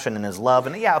compassion and his love.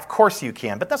 And yeah, of course you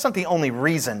can, but that's not the only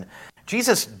reason.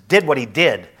 Jesus did what he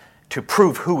did to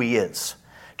prove who he is,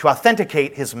 to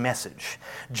authenticate his message.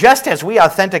 Just as we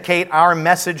authenticate our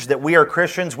message that we are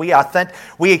Christians, we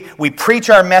preach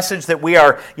our message that we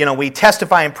are, we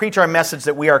testify and preach our message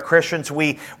that we are Christians,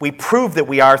 we prove that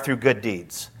we are through good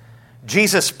deeds.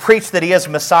 Jesus preached that he is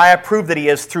Messiah, proved that he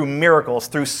is through miracles,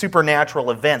 through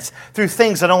supernatural events, through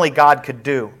things that only God could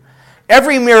do.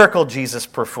 Every miracle Jesus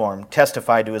performed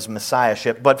testified to his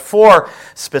messiahship, but 4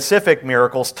 specific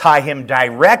miracles tie him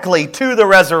directly to the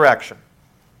resurrection.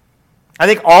 I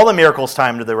think all the miracles tie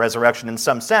him to the resurrection in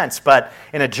some sense, but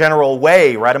in a general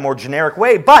way, right? A more generic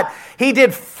way. But he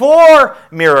did 4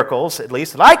 miracles, at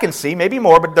least that I can see, maybe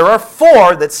more, but there are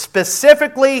 4 that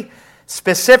specifically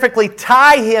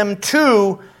tie him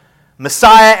to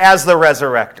Messiah as the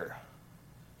resurrector.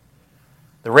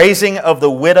 The raising of the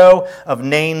widow of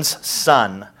Nain's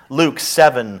son, Luke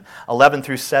 7:11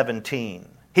 through 17.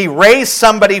 He raised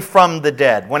somebody from the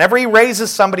dead. Whenever he raises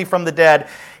somebody from the dead,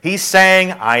 he's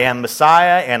saying, I am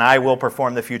Messiah and I will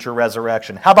perform the future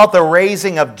resurrection. How about the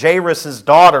raising of Jairus'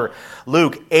 daughter,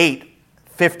 Luke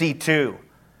 8:52.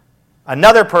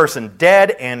 Another person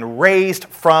dead and raised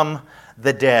from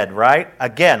the dead, right?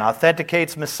 Again,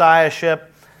 authenticates messiahship,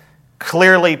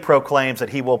 clearly proclaims that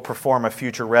he will perform a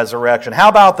future resurrection. How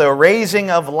about the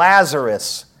raising of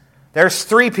Lazarus? There's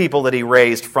 3 people that he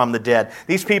raised from the dead.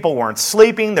 These people weren't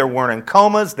sleeping, they weren't in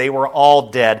comas, they were all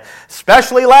dead.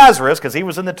 Especially Lazarus, because he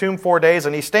was in the tomb 4 days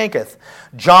and he stinketh.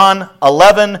 John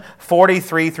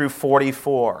 11:43 through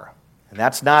 44. And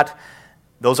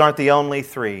those aren't the only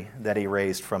 3 that he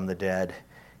raised from the dead.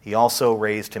 He also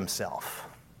raised himself.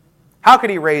 How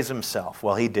could he raise himself?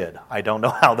 Well, he did. I don't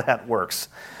know how that works.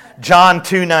 John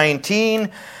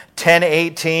 2:19,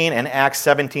 10:18, and Acts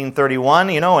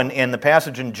 17:31. In the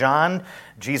passage in John,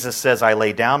 Jesus says, I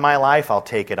lay down my life, I'll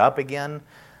take it up again.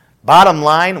 Bottom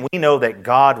line, we know that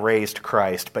God raised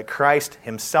Christ, but Christ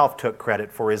himself took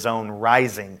credit for his own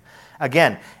rising.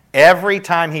 Again, every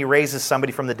time he raises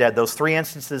somebody from the dead, those 3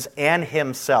 instances and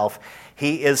himself,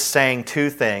 he is saying 2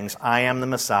 things. I am the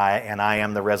Messiah and I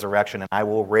am the resurrection and I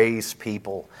will raise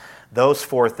people. Those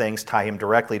 4 things tie him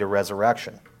directly to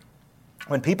resurrection.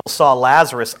 When people saw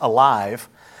Lazarus alive,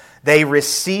 they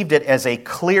received it as a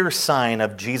clear sign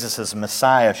of Jesus'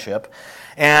 messiahship.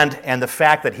 and the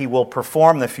fact that he will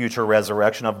perform the future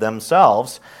resurrection of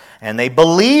themselves. And they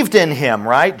believed in him,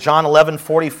 right? John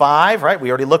 11:45, right? We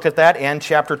already looked at that, and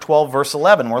chapter 12, verse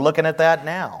 11. We're looking at that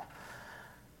now.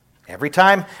 Every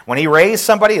time when he raised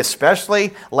somebody,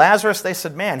 especially Lazarus, they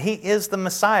said, man, he is the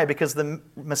Messiah, because the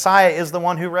Messiah is the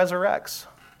one who resurrects.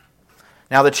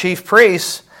 Now, the chief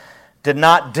priests did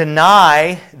not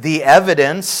deny the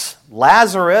evidence.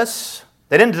 Lazarus,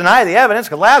 they didn't deny the evidence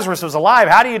because Lazarus was alive.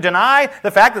 How do you deny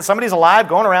the fact that somebody's alive,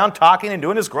 going around talking and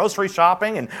doing his grocery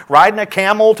shopping and riding a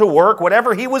camel to work,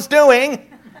 whatever he was doing?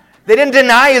 They didn't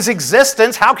deny his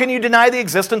existence. How can you deny the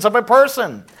existence of a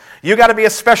person? You got to be a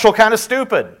special kind of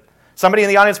stupid. Somebody in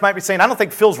the audience might be saying, I don't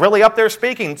think Phil's really up there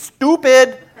speaking.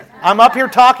 Stupid. I'm up here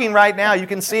talking right now. You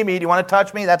can see me. Do you want to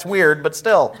touch me? That's weird, but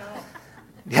still.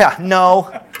 Yeah,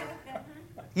 no.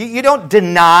 You don't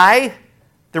deny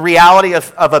the reality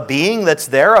of a being that's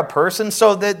there, a person.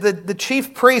 So the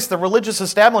chief priest, the religious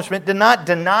establishment, did not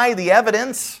deny the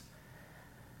evidence.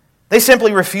 They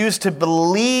simply refused to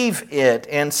believe it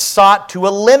and sought to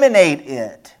eliminate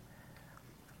it.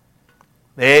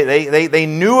 They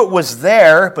knew it was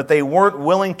there, but they weren't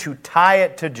willing to tie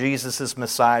it to Jesus'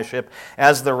 messiahship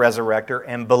as the resurrector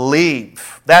and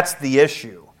believe. That's the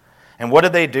issue. And what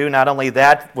did they do? Not only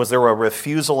that, was there a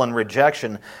refusal and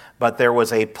rejection, but there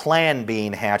was a plan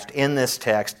being hatched in this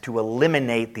text to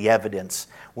eliminate the evidence.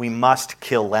 We must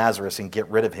kill Lazarus and get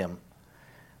rid of him.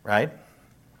 Right?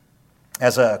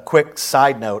 As a quick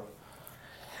side note,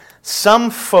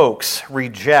 some folks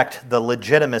reject the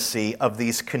legitimacy of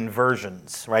these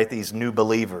conversions, right? These new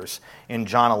believers in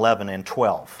John 11 and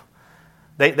 12.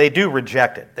 They do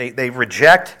reject it. They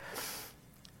reject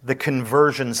the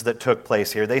conversions that took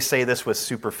place here. They say this was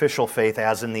superficial faith,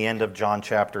 as in the end of John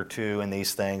chapter 2 and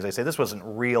these things. They say this wasn't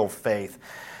real faith,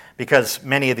 because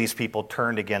many of these people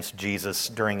turned against Jesus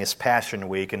during his Passion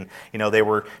Week, and they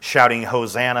were shouting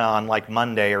Hosanna on like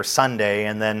Monday or Sunday,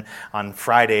 and then on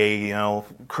Friday,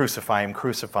 crucify him,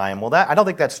 crucify him. Well, I don't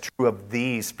think that's true of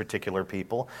these particular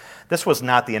people. This was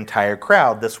not the entire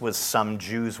crowd. This was some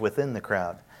Jews within the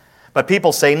crowd. But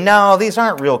people say, no, these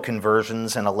aren't real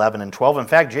conversions in 11 and 12. In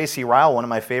fact, J.C. Ryle, one of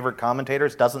my favorite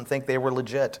commentators, doesn't think they were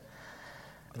legit.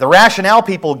 The rationale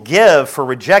people give for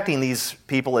rejecting these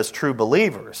people as true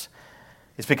believers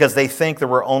is because they think there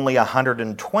were only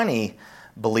 120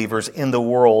 believers in the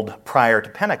world prior to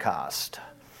Pentecost.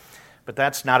 But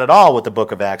that's not at all what the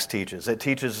book of Acts teaches. It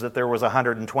teaches that there was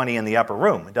 120 in the upper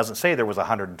room. It doesn't say there was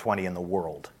 120 in the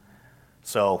world.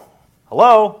 So,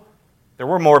 hello? There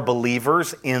were more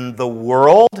believers in the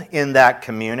world, in that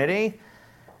community.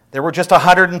 There were just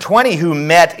 120 who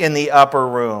met in the upper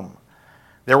room.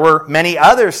 There were many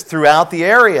others throughout the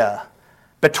area.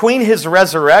 Between his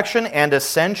resurrection and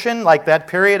ascension, like that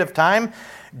period of time,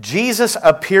 Jesus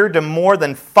appeared to more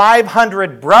than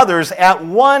 500 brothers at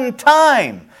one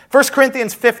time. 1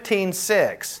 Corinthians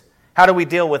 15:6. How do we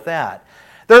deal with that?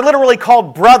 They're literally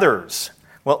called brothers.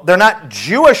 Well, they're not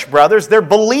Jewish brothers, they're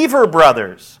believer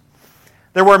brothers.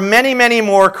 There were many, many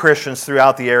more Christians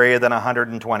throughout the area than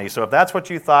 120. So if that's what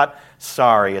you thought,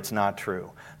 sorry, it's not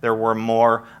true. There were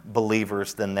more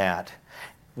believers than that.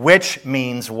 Which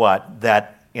means what?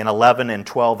 That in 11 and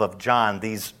 12 of John,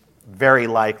 these very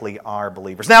likely are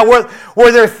believers. Now,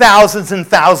 were there thousands and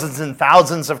thousands and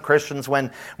thousands of Christians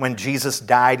when Jesus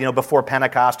died, before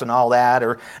Pentecost and all that?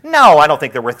 Or no, I don't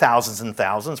think there were thousands and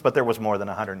thousands, but there was more than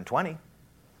 120.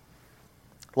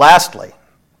 Lastly,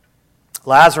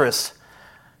 Lazarus,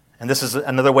 and this is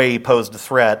another way he posed a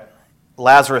threat,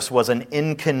 Lazarus was an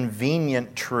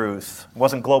inconvenient truth. It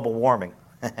wasn't global warming.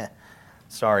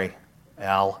 Sorry,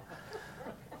 Al.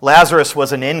 Lazarus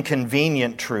was an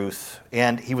inconvenient truth,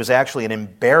 and he was actually an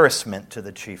embarrassment to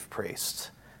the chief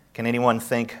priests. Can anyone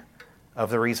think of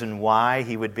the reason why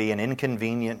he would be an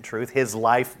inconvenient truth? His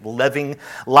life,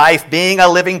 being a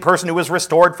living person who was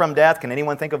restored from death. Can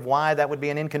anyone think of why that would be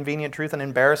an inconvenient truth, an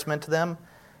embarrassment to them?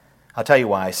 I'll tell you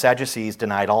why. Sadducees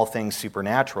denied all things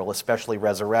supernatural, especially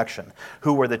resurrection.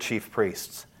 Who were the chief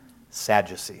priests?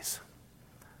 Sadducees.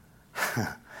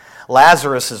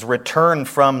 Lazarus' return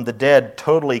from the dead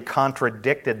totally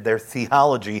contradicted their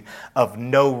theology of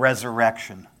no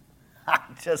resurrection.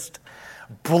 Just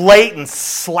blatant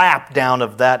slap down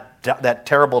of that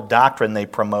terrible doctrine they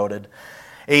promoted.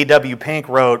 A.W. Pink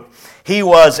wrote, he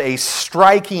was a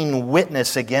striking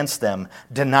witness against them,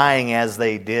 denying as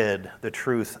they did the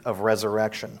truth of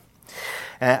resurrection.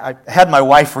 And I had my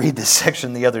wife read this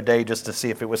section the other day just to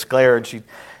see if it was clear, and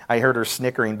I heard her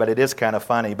snickering, but it is kind of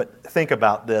funny. But think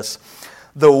about this.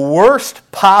 The worst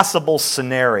possible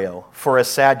scenario for a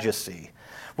Sadducee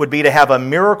would be to have a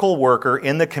miracle worker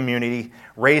in the community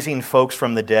raising folks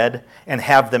from the dead and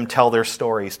have them tell their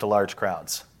stories to large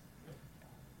crowds.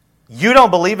 You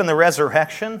don't believe in the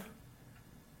resurrection,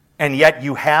 and yet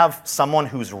you have someone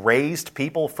who's raised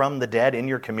people from the dead in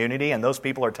your community, and those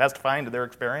people are testifying to their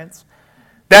experience?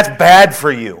 That's bad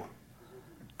for you.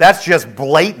 That's just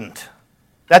blatant.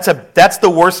 That's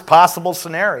the worst possible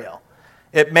scenario.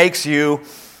 It makes you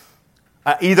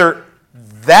either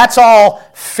that's all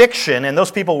fiction and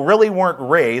those people really weren't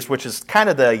raised, which is kind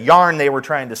of the yarn they were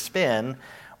trying to spin,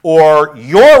 or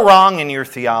you're wrong in your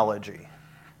theology.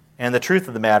 And the truth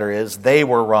of the matter is they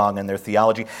were wrong in their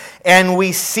theology. And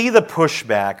we see the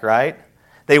pushback, right?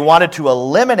 They wanted to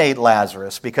eliminate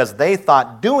Lazarus because they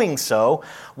thought doing so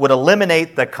would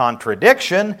eliminate the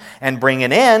contradiction and bring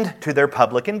an end to their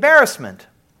public embarrassment.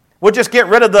 We'll just get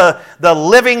rid of the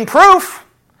living proof.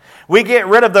 We get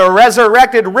rid of the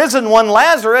resurrected, risen one,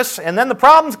 Lazarus, and then the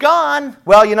problem's gone.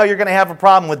 Well, you know, you're going to have a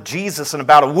problem with Jesus in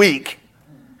about a week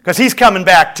because he's coming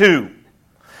back too.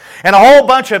 And a whole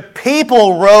bunch of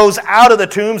people rose out of the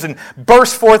tombs and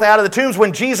burst forth out of the tombs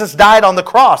when Jesus died on the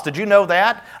cross. Did you know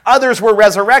that? Others were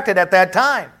resurrected at that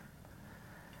time.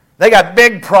 They got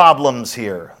big problems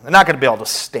here. They're not going to be able to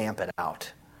stamp it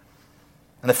out.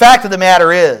 And the fact of the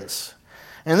matter is,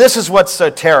 and this is what's so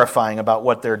terrifying about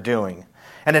what they're doing,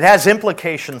 and it has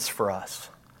implications for us.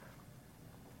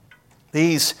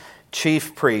 These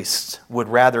chief priests would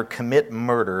rather commit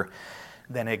murder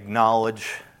than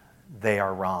acknowledge they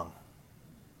are wrong.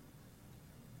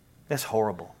 That's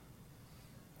horrible.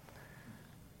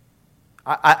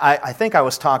 I think I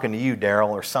was talking to you, Daryl,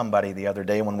 or somebody the other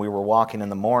day when we were walking in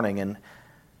the morning, and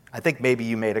I think maybe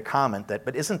you made a comment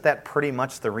but isn't that pretty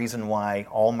much the reason why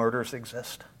all murders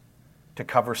exist? To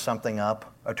cover something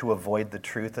up or to avoid the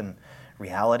truth and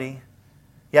reality?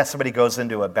 Yeah, somebody goes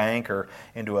into a bank or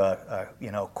into a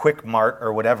Quick Mart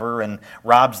or whatever and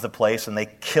robs the place, and they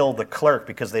kill the clerk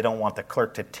because they don't want the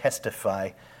clerk to testify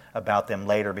about them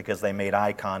later because they made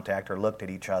eye contact or looked at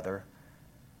each other.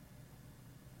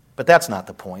 But that's not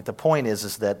the point. The point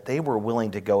is that they were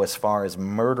willing to go as far as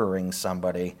murdering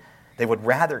somebody. They would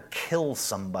rather kill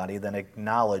somebody than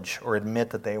acknowledge or admit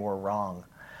that they were wrong.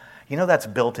 You know, that's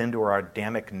built into our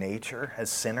Adamic nature as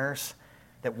sinners,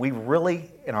 that we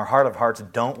really, in our heart of hearts,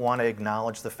 don't want to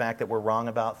acknowledge the fact that we're wrong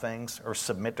about things or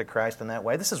submit to Christ in that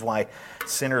way. This is why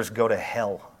sinners go to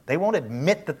hell. They won't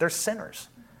admit that they're sinners.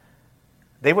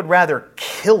 They would rather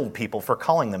kill people for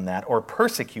calling them that or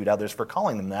persecute others for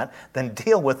calling them that than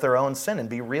deal with their own sin and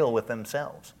be real with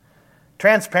themselves.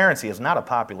 Transparency is not a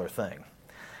popular thing.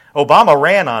 Obama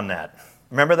ran on that.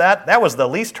 Remember that? That was the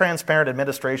least transparent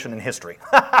administration in history.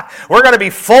 We're going to be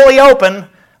fully open.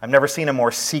 I've never seen a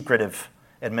more secretive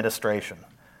administration.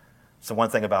 It's the one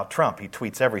thing about Trump. He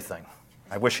tweets everything.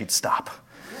 I wish he'd stop.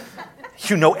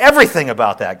 You know everything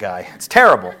about that guy. It's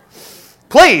terrible.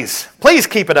 Please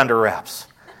keep it under wraps.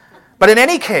 But in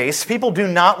any case, people do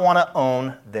not want to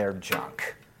own their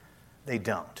junk. They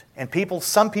don't. And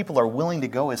some people are willing to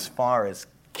go as far as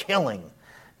killing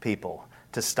people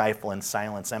to stifle and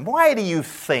silence them. Why do you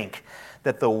think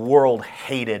that the world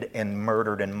hated and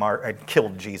murdered and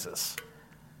killed Jesus?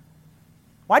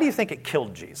 Why do you think it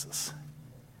killed Jesus?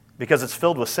 Because it's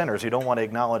filled with sinners who don't want to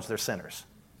acknowledge they're sinners.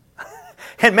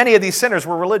 And many of these sinners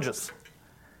were religious.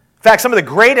 In fact, some of the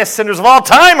greatest sinners of all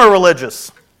time are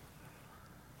religious.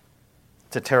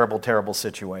 It's a terrible, terrible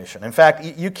situation. In fact,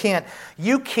 you can't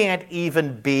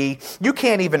even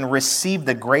receive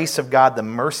the grace of God, the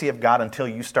mercy of God, until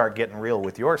you start getting real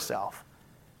with yourself.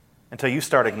 Until you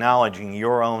start acknowledging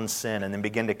your own sin and then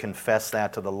begin to confess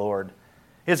that to the Lord.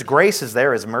 His grace is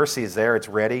there, His mercy is there, it's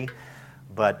ready.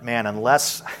 But man,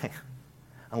 unless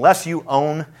you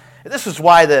own... This is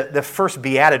why the first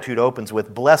beatitude opens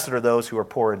with, blessed are those who are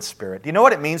poor in spirit. Do you know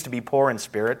what it means to be poor in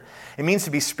spirit? It means to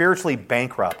be spiritually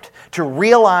bankrupt, to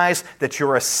realize that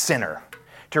you're a sinner,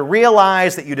 to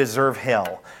realize that you deserve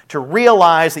hell, to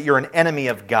realize that you're an enemy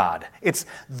of God. It's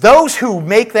those who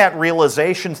make that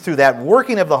realization through that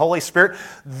working of the Holy Spirit,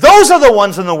 those are the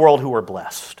ones in the world who are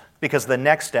blessed, because the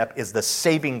next step is the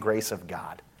saving grace of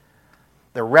God,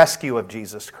 the rescue of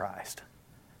Jesus Christ.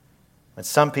 And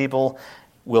some people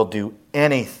will do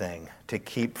anything to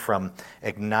keep from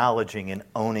acknowledging and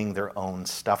owning their own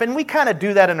stuff. And we kind of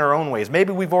do that in our own ways.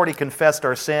 Maybe we've already confessed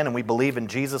our sin and we believe in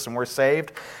Jesus and we're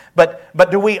saved. But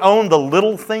do we own the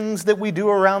little things that we do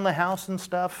around the house and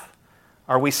stuff?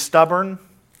 Are we stubborn?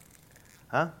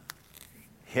 Huh?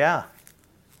 Yeah.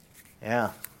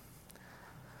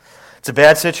 It's a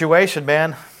bad situation,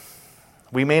 man.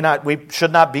 We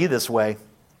should not be this way.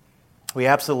 We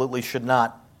absolutely should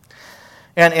not.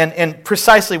 And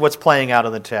precisely what's playing out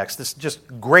in the text, this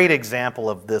just great example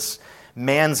of this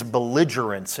man's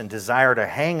belligerence and desire to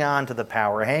hang on to the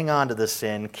power, hang on to the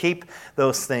sin, keep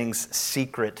those things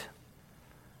secret.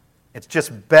 It's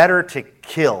just better to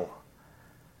kill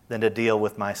than to deal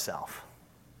with myself.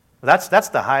 That's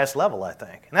the highest level, I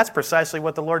think. And that's precisely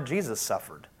what the Lord Jesus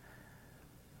suffered.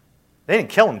 They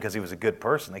didn't kill him because he was a good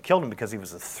person. They killed him because he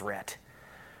was a threat.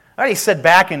 He said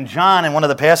back in John, in one of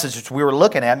the passages we were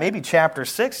looking at, maybe chapter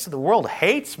 6, the world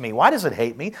hates me. Why does it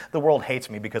hate me? The world hates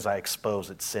me because I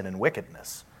expose its sin and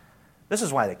wickedness. This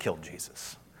is why they killed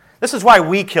Jesus. This is why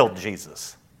we killed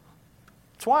Jesus.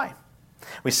 That's why.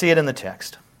 We see it in the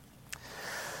text.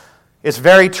 It's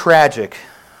very tragic,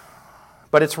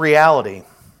 but it's reality.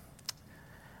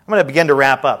 I'm going to begin to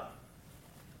wrap up.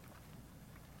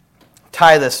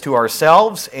 Tie this to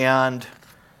ourselves and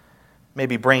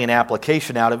maybe bring an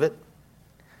application out of it.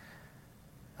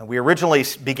 We originally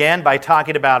began by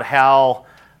talking about how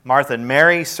Martha and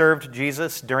Mary served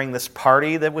Jesus during this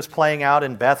party that was playing out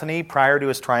in Bethany prior to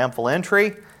his triumphal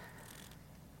entry.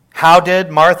 How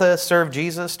did Martha serve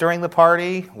Jesus during the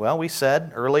party? Well, we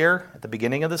said earlier at the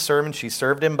beginning of the sermon, she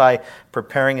served him by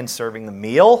preparing and serving the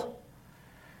meal.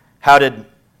 How did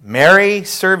Mary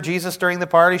serve Jesus during the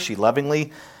party? She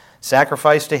lovingly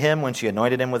sacrificed to him when she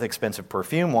anointed him with expensive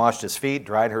perfume, washed his feet,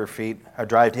 dried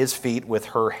his feet with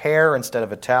her hair instead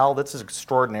of a towel. This is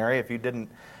extraordinary. If you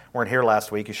weren't here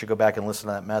last week, you should go back and listen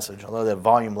to that message. Although the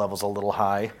volume level's a little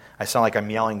high, I sound like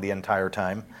I'm yelling the entire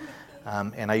time,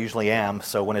 and I usually am.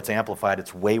 So when it's amplified,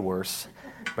 it's way worse.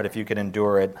 But if you can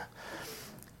endure it.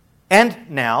 And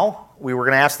now we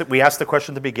asked the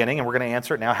question at the beginning, and we're going to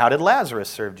answer it now. How did Lazarus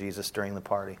serve Jesus during the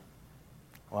party?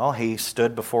 Well, he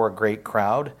stood before a great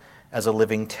crowd as a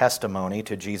living testimony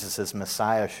to Jesus'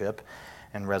 messiahship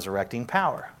and resurrecting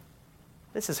power.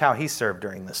 This is how he served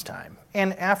during this time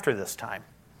and after this time.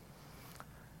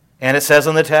 And it says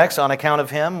in the text, on account of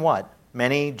him, what?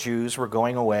 Many Jews were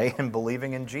going away and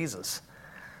believing in Jesus.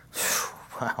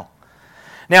 Wow.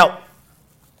 Now,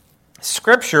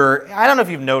 Scripture, I don't know if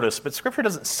you've noticed, but Scripture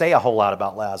doesn't say a whole lot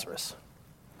about Lazarus.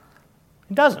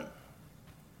 It doesn't.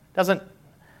 It doesn't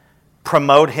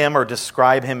promote him or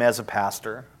describe him as a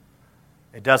pastor.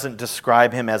 It doesn't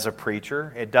describe him as a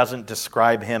preacher. It doesn't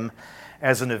describe him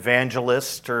as an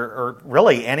evangelist or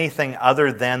really anything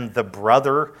other than the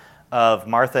brother of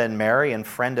Martha and Mary and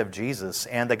friend of Jesus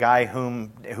and the guy who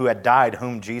had died,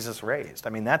 whom Jesus raised. I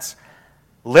mean, that's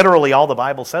literally all the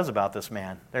Bible says about this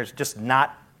man. There's just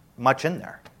not much in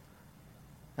there.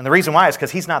 And the reason why is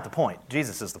because he's not the point.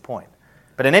 Jesus is the point.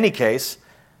 But in any case,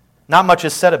 not much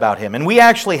is said about him. And we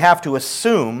actually have to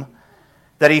assume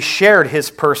that he shared his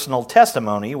personal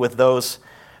testimony with those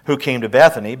who came to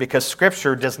Bethany because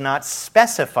Scripture does not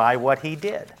specify what he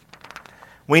did.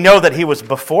 We know that he was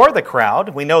before the crowd.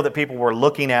 We know that people were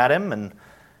looking at him and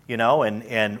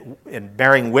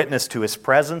bearing witness to his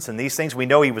presence and these things. We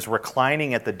know he was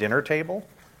reclining at the dinner table,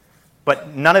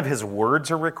 but none of his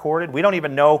words are recorded. We don't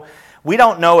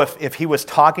know if he was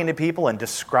talking to people and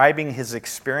describing his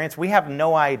experience. We have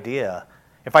no idea.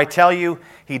 If I tell you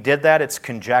he did that, it's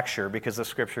conjecture because the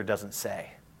Scripture doesn't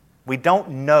say. We don't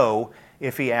know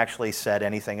if he actually said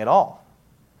anything at all.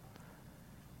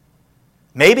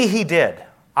 Maybe he did.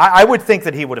 I would think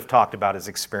that he would have talked about his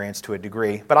experience to a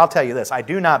degree, but I'll tell you this, I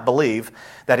do not believe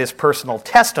that his personal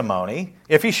testimony,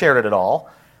 if he shared it at all,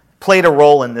 played a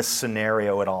role in this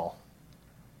scenario at all.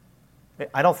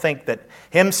 I don't think that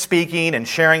him speaking and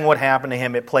sharing what happened to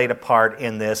him, it played a part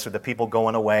in this, or the people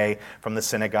going away from the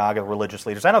synagogue of religious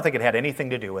leaders. I don't think it had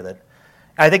anything to do with it.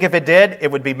 I think if it did, it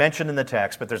would be mentioned in the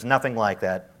text, but there's nothing like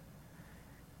that.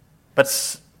 But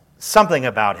something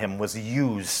about him was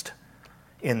used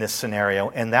in this scenario,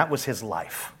 and that was his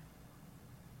life.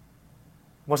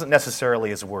 It wasn't necessarily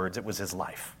his words, it was his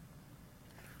life.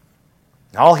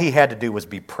 All he had to do was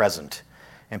be present,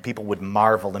 and people would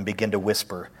marvel and begin to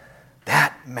whisper,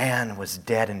 "That man was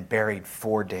dead and buried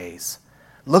 4 days.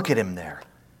 Look at him there,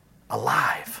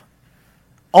 alive."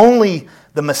 Only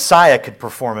the Messiah could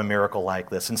perform a miracle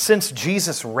like this. And since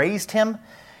Jesus raised him,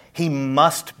 he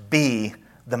must be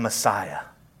the Messiah.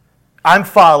 I'm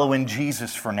following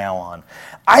Jesus from now on.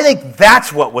 I think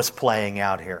that's what was playing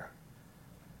out here.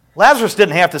 Lazarus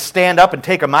didn't have to stand up and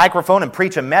take a microphone and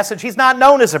preach a message. He's not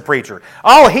known as a preacher.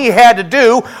 All he had to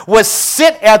do was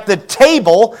sit at the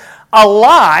table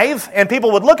alive, and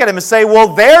people would look at him and say,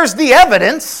 well, there's the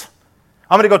evidence.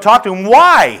 I'm going to go talk to him.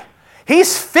 Why?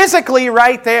 He's physically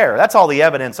right there. That's all the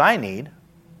evidence I need.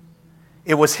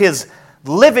 It was his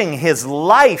living his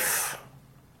life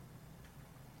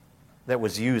that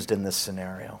was used in this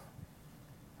scenario.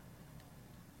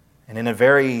 And in a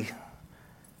very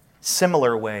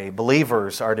similar way,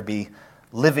 believers are to be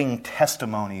living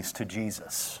testimonies to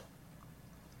Jesus.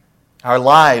 Our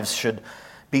lives should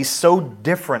be so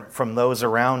different from those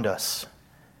around us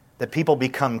that people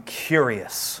become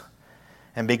curious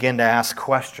and begin to ask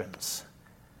questions.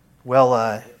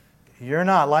 Well, you're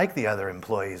not like the other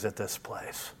employees at this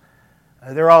place.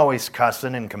 They're always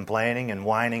cussing and complaining and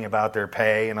whining about their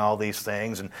pay and all these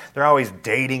things, and they're always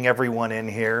dating everyone in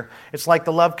here. It's like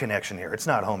the love connection here. It's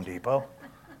not Home Depot.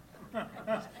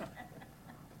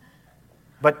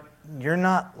 But you're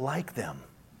not like them.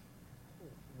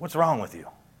 What's wrong with you?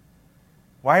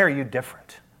 Why are you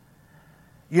different?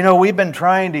 You know, we've been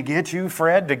trying to get you,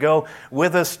 Fred, to go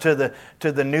with us to the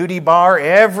nudie bar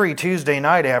every Tuesday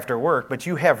night after work, but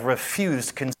you have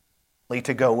refused consistently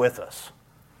to go with us.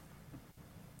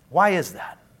 Why is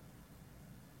that?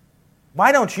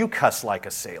 Why don't you cuss like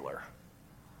a sailor?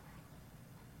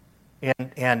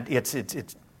 And it's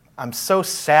I'm so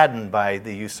saddened by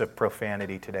the use of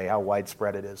profanity today, how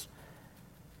widespread it is.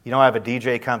 You know, I have a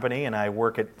DJ company, and I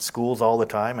work at schools all the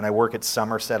time, and I work at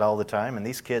Somerset all the time, and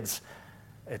these kids,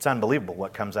 it's unbelievable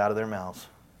what comes out of their mouths.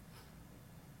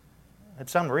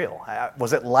 It's unreal.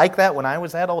 Was it like that when I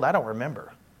was that old? I don't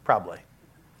remember, probably.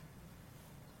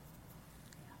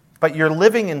 But you're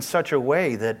living in such a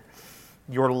way that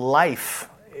your life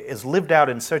is lived out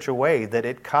in such a way that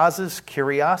it causes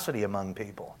curiosity among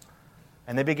people.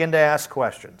 And they begin to ask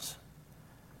questions.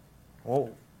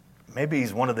 Well, maybe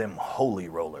he's one of them holy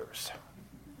rollers.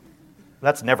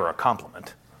 That's never a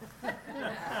compliment.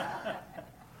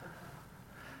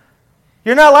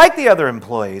 You're not like the other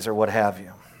employees or what have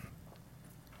you.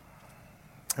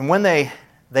 And when they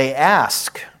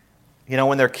ask, you know,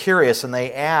 when they're curious and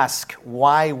they ask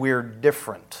why we're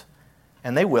different,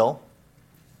 and they will,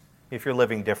 if you're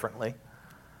living differently,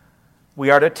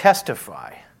 we are to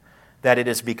testify that it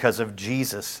is because of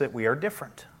Jesus that we are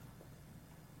different.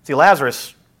 See,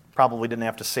 Lazarus probably didn't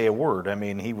have to say a word. I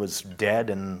mean, he was dead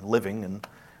and living, and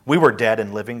we were dead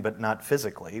and living, but not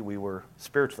physically. We were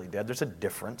spiritually dead. There's a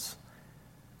difference.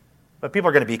 But people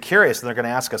are going to be curious, and they're going to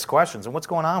ask us questions. And what's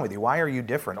going on with you? Why are you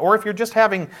different? Or if you're just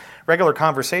having regular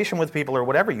conversation with people or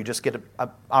whatever, you just get an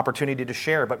opportunity to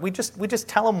share. But we just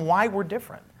tell them why we're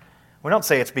different. We don't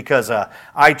say it's because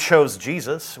I chose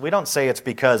Jesus. We don't say it's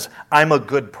because I'm a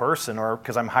good person or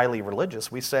because I'm highly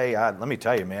religious. We say, let me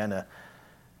tell you, man,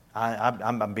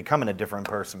 I'm becoming a different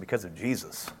person because of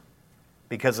Jesus,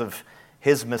 because of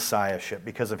His messiahship,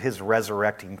 because of His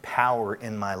resurrecting power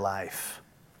in my life.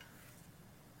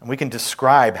 And we can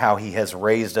describe how He has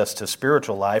raised us to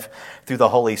spiritual life through the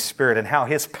Holy Spirit and how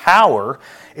His power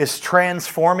is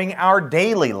transforming our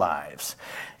daily lives.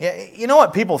 You know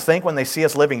what people think when they see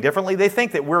us living differently? They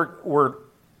think that we're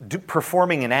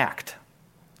performing an act.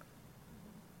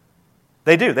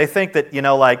 They do. They think that, you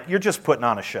know, like, you're just putting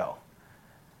on a show.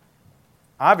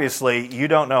 Obviously, you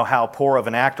don't know how poor of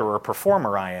an actor or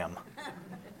performer I am.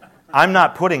 I'm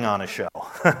not putting on a show.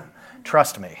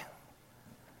 Trust me.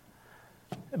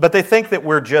 But they think that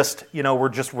we're just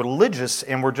religious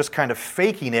and we're just kind of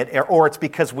faking it, or it's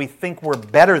because we think we're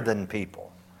better than people.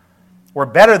 We're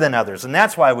better than others, and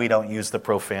that's why we don't use the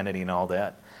profanity and all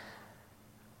that.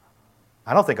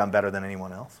 I don't think I'm better than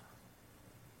anyone else.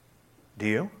 Do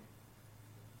you?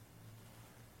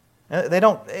 They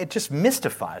don't. It just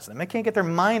mystifies them. They can't get their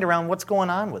mind around what's going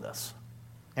on with us.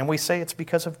 And we say it's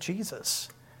because of Jesus.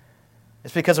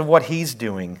 It's because of what He's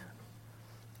doing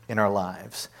in our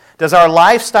lives. Does our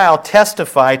lifestyle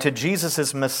testify to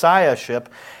Jesus' messiahship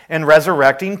and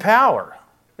resurrecting power?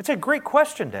 It's a great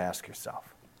question to ask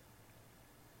yourself.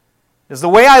 Does the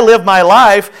way I live my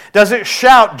life, does it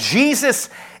shout, Jesus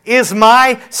is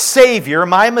my Savior,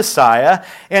 my Messiah,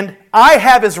 and I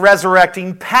have His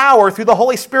resurrecting power through the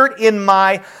Holy Spirit in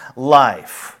my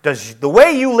life? Does the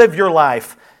way you live your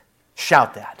life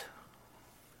shout that?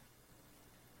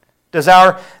 Does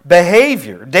our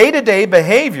behavior, day-to-day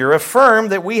behavior, affirm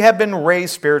that we have been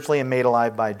raised spiritually and made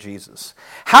alive by Jesus?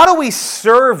 How do we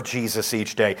serve Jesus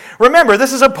each day? Remember,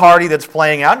 this is a party that's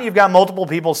playing out, and you've got multiple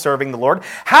people serving the Lord.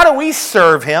 How do we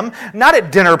serve Him? Not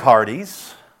at dinner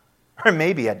parties, or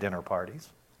maybe at dinner parties,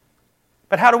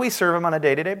 but how do we serve Him on a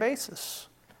day-to-day basis?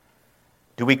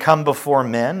 Do we come before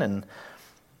men and,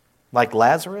 like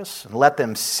Lazarus, and let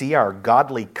them see our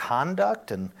godly conduct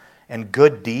and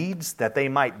good deeds, that they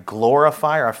might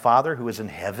glorify our Father who is in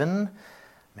heaven?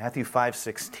 Matthew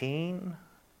 5:16.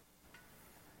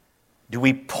 Do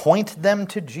we point them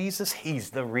to Jesus? He's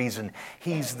the reason.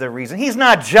 He's the reason. He's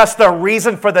not just the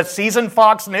reason for the season,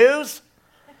 Fox News.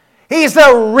 He's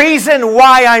the reason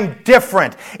why I'm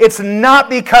different. It's not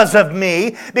because of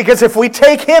me, because if we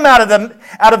take Him out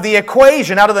of the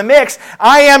equation, out of the mix,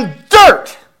 I am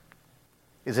dirt.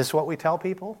 Is this what we tell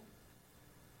people?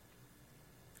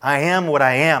 I am what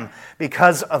I am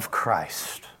because of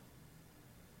Christ.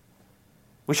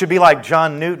 We should be like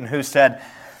John Newton, who said,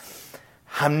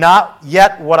 I'm not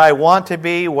yet what I want to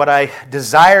be, what I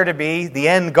desire to be, the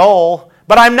end goal,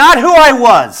 but I'm not who I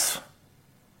was.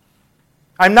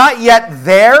 I'm not yet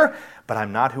there, but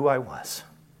I'm not who I was.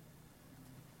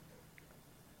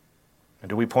 And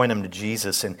do we point them to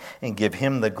Jesus and give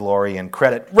Him the glory and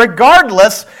credit,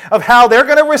 regardless of how they're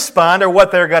going to respond or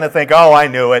what they're going to think? Oh, I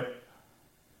knew it.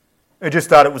 I just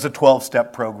thought it was a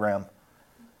 12-step program.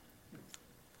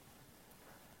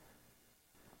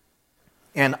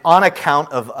 And on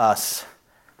account of us,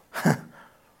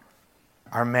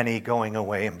 are many going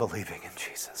away and believing in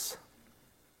Jesus.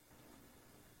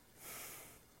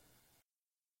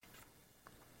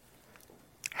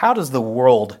 How does the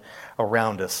world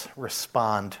around us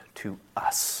respond to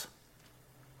us?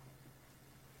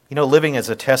 You know, living as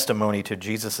a testimony to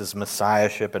Jesus'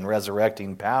 messiahship and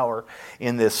resurrecting power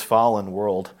in this fallen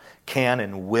world can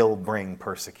and will bring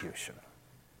persecution.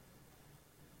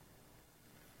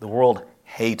 The world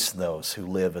hates those who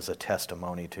live as a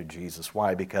testimony to Jesus.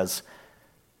 Why? Because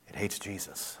it hates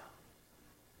Jesus.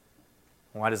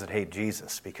 Why does it hate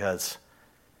Jesus? Because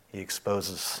He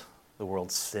exposes the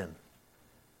world's sin,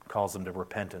 calls them to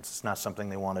repentance. It's not something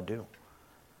they want to do.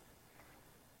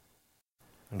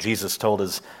 And Jesus told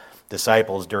His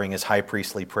disciples during His high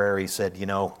priestly prayer, He said, you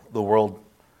know, the world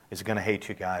is going to hate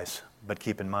you guys, but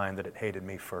keep in mind that it hated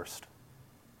me first.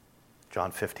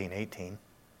 John 15:18.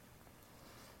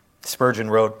 Spurgeon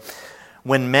wrote,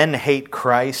 when men hate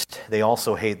Christ, they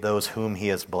also hate those whom He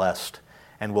has blessed,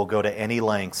 and will go to any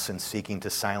lengths in seeking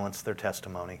to silence their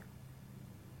testimony.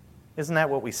 Isn't that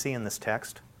what we see in this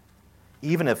text?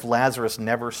 Even if Lazarus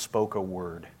never spoke a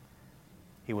word,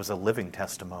 he was a living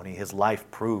testimony. His life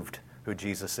proved who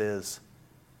Jesus is.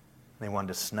 They wanted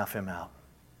to snuff Him out.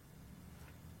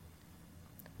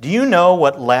 Do you know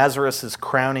what Lazarus'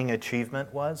 crowning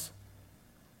achievement was?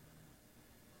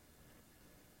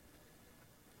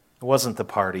 It wasn't the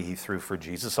party he threw for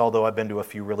Jesus, although I've been to a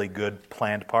few really good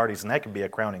planned parties, and that can be a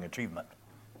crowning achievement.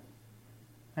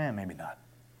 Maybe not.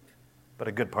 But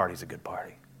a good party's a good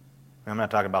party. I'm not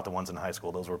talking about the ones in high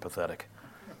school. Those were pathetic.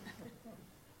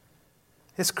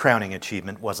 His crowning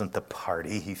achievement wasn't the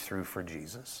party he threw for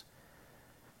Jesus.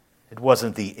 It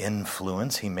wasn't the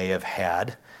influence he may have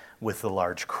had with the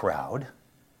large crowd.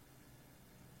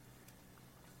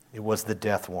 It was the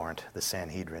death warrant the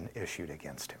Sanhedrin issued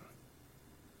against Him.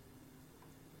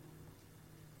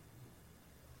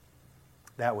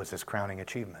 That was His crowning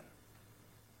achievement.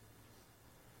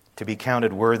 To be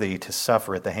counted worthy to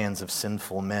suffer at the hands of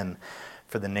sinful men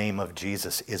for the name of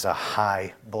Jesus is a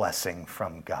high blessing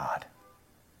from God.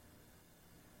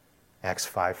 Acts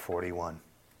 5:41.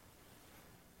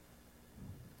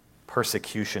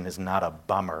 Persecution is not a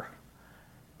bummer.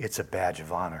 It's a badge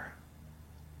of honor.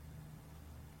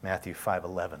 Matthew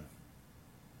 5:11.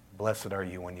 Blessed are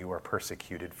you when you are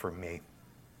persecuted for me.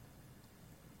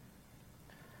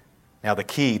 Now, the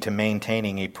key to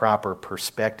maintaining a proper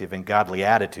perspective and godly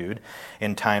attitude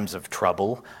in times of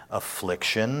trouble,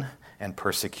 affliction, and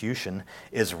persecution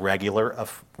is regular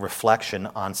reflection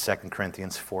on 2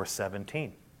 Corinthians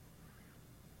 4:17.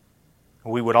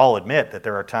 We would all admit that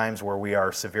there are times where we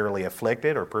are severely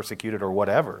afflicted or persecuted or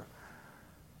whatever.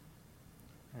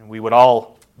 And we would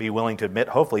all be willing to admit,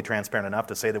 hopefully transparent enough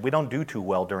to say that we don't do too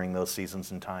well during those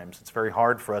seasons and times. It's very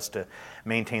hard for us to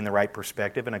maintain the right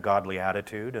perspective and a godly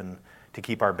attitude and to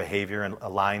keep our behavior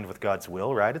aligned with God's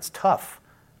will, right? It's tough.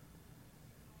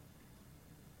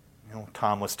 You know,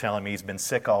 Tom was telling me he's been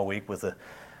sick all week with a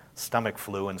stomach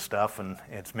flu and stuff, and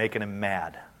it's making him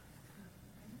mad.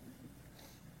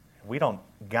 We don't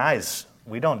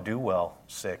do well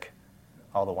sick.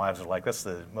 All the wives are like, that's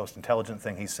the most intelligent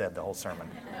thing he said the whole sermon.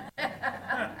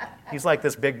 He's like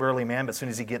this big burly man, but as soon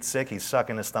as he gets sick, he's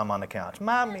sucking his thumb on the couch.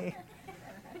 Mommy.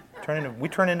 We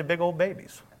turn into big old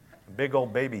babies. Big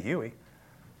old baby Huey.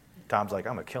 Tom's like,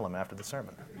 I'm going to kill him after the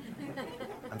sermon.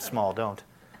 I'm small, don't.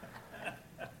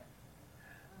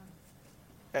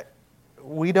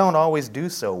 We don't always do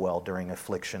so well during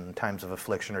affliction, times of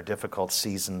affliction or difficult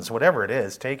seasons. Whatever it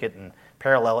is, take it and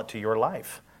parallel it to your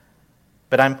life.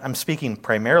 But I'm speaking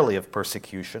primarily of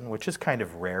persecution, which is kind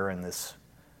of rare in this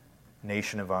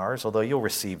nation of ours, although you'll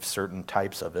receive certain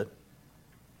types of it.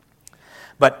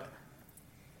 But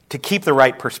to keep the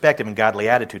right perspective and godly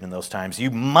attitude in those times,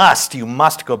 you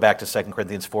must go back to 2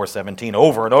 Corinthians 4:17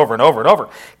 over and over and over and over.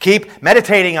 Keep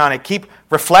meditating on it. Keep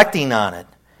reflecting on it.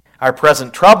 Our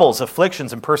present troubles,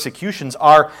 afflictions, and persecutions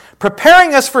are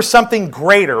preparing us for something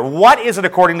greater. What is it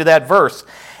according to that verse?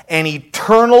 an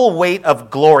eternal weight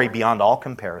of glory beyond all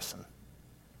comparison.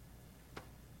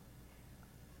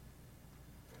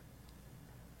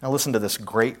 Now listen to this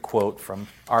great quote from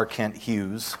R. Kent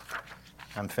Hughes.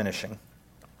 I'm finishing.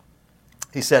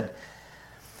 He said,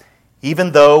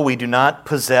 "Even though we do not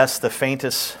possess the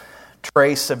faintest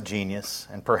trace of genius,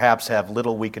 and perhaps have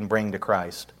little we can bring to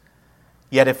Christ,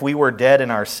 yet if we were dead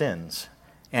in our sins,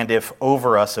 and if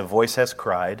over us a voice has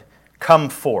cried, 'Come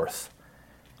forth,'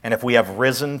 and if we have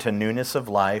risen to newness of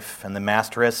life, and the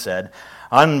Master has said,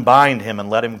 'Unbind him and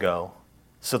let him go,'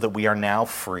 so that we are now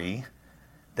free,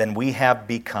 then we have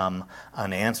become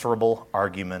unanswerable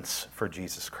arguments for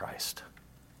Jesus Christ."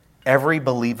 Every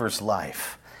believer's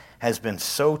life has been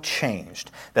so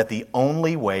changed that the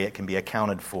only way it can be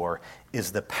accounted for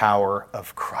is the power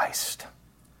of Christ.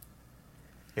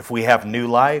 If we have new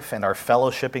life and are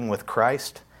fellowshipping with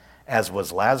Christ, as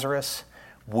was Lazarus,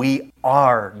 we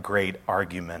are great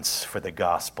arguments for the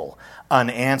gospel,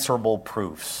 unanswerable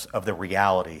proofs of the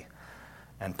reality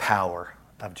and power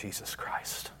of Jesus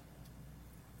Christ.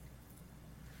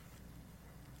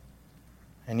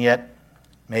 And yet,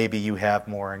 maybe you have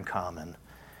more in common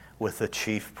with the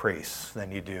chief priests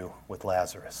than you do with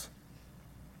Lazarus.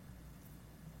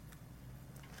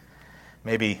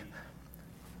 Maybe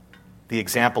the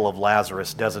example of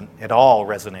Lazarus doesn't at all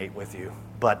resonate with you,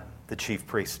 but the chief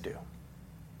priests do.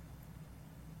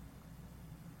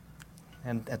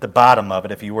 And at the bottom of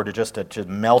it, if you were to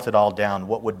melt it all down,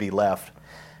 what would be left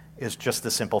is just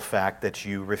the simple fact that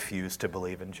you refuse to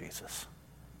believe in Jesus.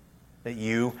 That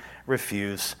you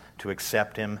refuse to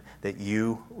accept him, that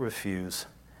you refuse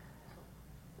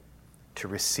to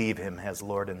receive him as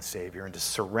Lord and Savior, and to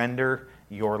surrender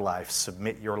your life,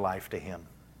 submit your life to him.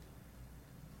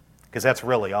 Because that's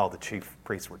really all the chief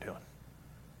priests were doing.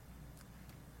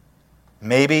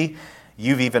 Maybe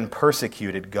you've even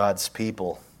persecuted God's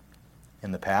people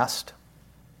in the past.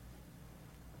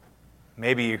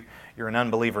 Maybe you're an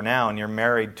unbeliever now and you're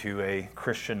married to a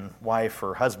Christian wife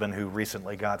or husband who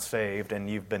recently got saved, and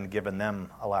you've been giving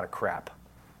them a lot of crap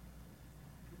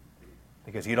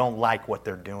because you don't like what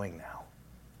they're doing now,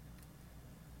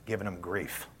 giving them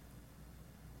grief.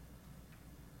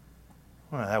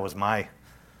 Well, that was my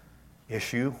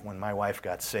issue when my wife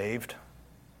got saved.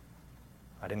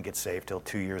 I didn't get saved till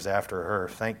 2 years after her.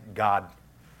 Thank God.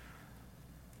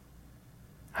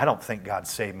 I don't think God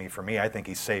saved me for me. I think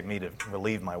he saved me to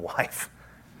relieve my wife.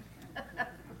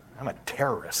 I'm a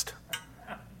terrorist.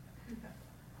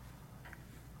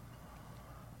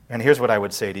 And here's what I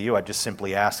would say to you. I just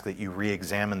simply ask that you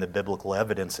re-examine the biblical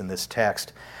evidence in this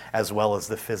text as well as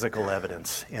the physical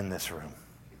evidence in this room.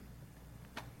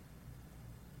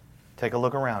 Take a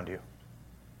look around you.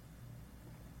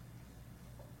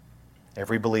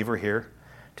 Every believer here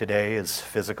today is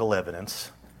physical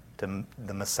evidence to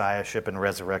the messiahship and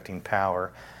resurrecting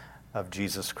power of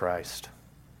Jesus Christ,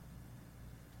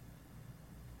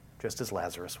 just as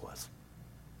Lazarus was.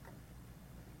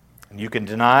 And you can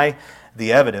deny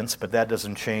the evidence, but that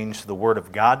doesn't change the Word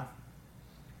of God,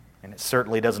 and it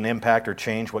certainly doesn't impact or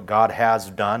change what God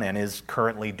has done and is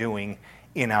currently doing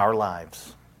in our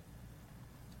lives.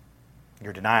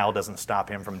 Your denial doesn't stop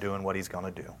him from doing what he's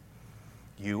going to do.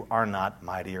 You are not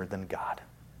mightier than God.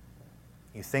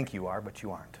 You think you are, but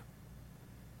you aren't.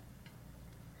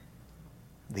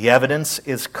 The evidence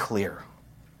is clear.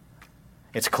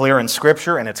 It's clear in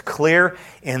Scripture, and it's clear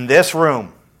in this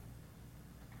room.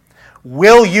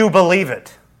 Will you believe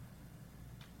it?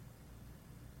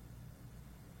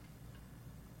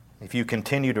 If you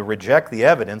continue to reject the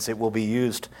evidence, it will be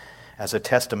used as a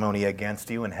testimony against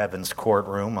you in heaven's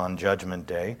courtroom on Judgment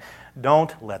Day.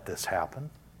 Don't let this happen.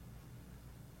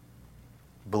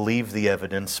 Believe the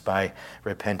evidence by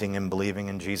repenting and believing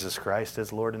in Jesus Christ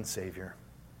as Lord and Savior.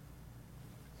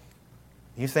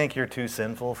 You think you're too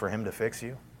sinful for him to fix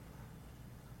you?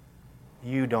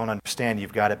 You don't understand.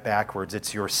 You've got it backwards.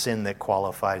 It's your sin that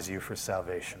qualifies you for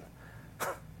salvation.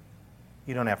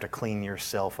 You don't have to clean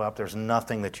yourself up. There's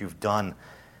nothing that you've done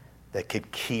that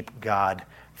could keep God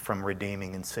from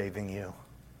redeeming and saving you.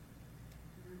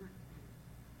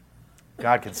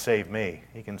 God can save me.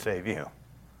 He can save you.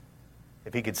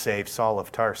 If he could save Saul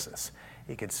of Tarsus,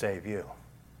 he could save you.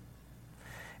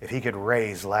 If he could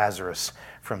raise Lazarus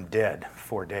from dead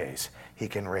 4 days, he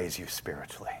can raise you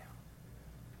spiritually.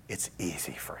 It's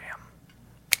easy for him.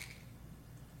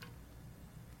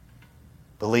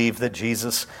 Believe that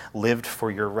Jesus lived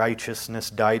for your righteousness,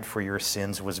 died for your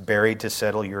sins, was buried to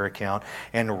settle your account,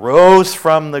 and rose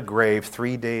from the grave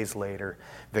 3 days later,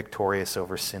 victorious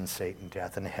over sin, Satan,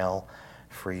 death, and hell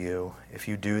for you. If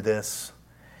you do this,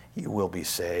 you will be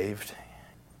saved,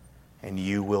 and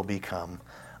you will become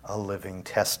a living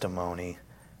testimony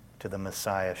to the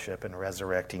messiahship and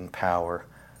resurrecting power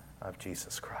of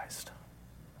Jesus Christ.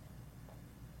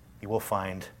 You will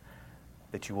find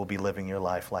that you will be living your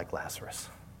life like Lazarus.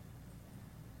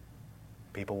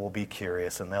 People will be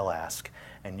curious and they'll ask,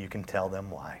 and you can tell them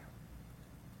why.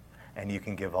 And you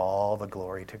can give all the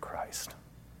glory to Christ.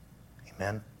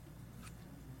 Amen?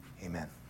 Amen.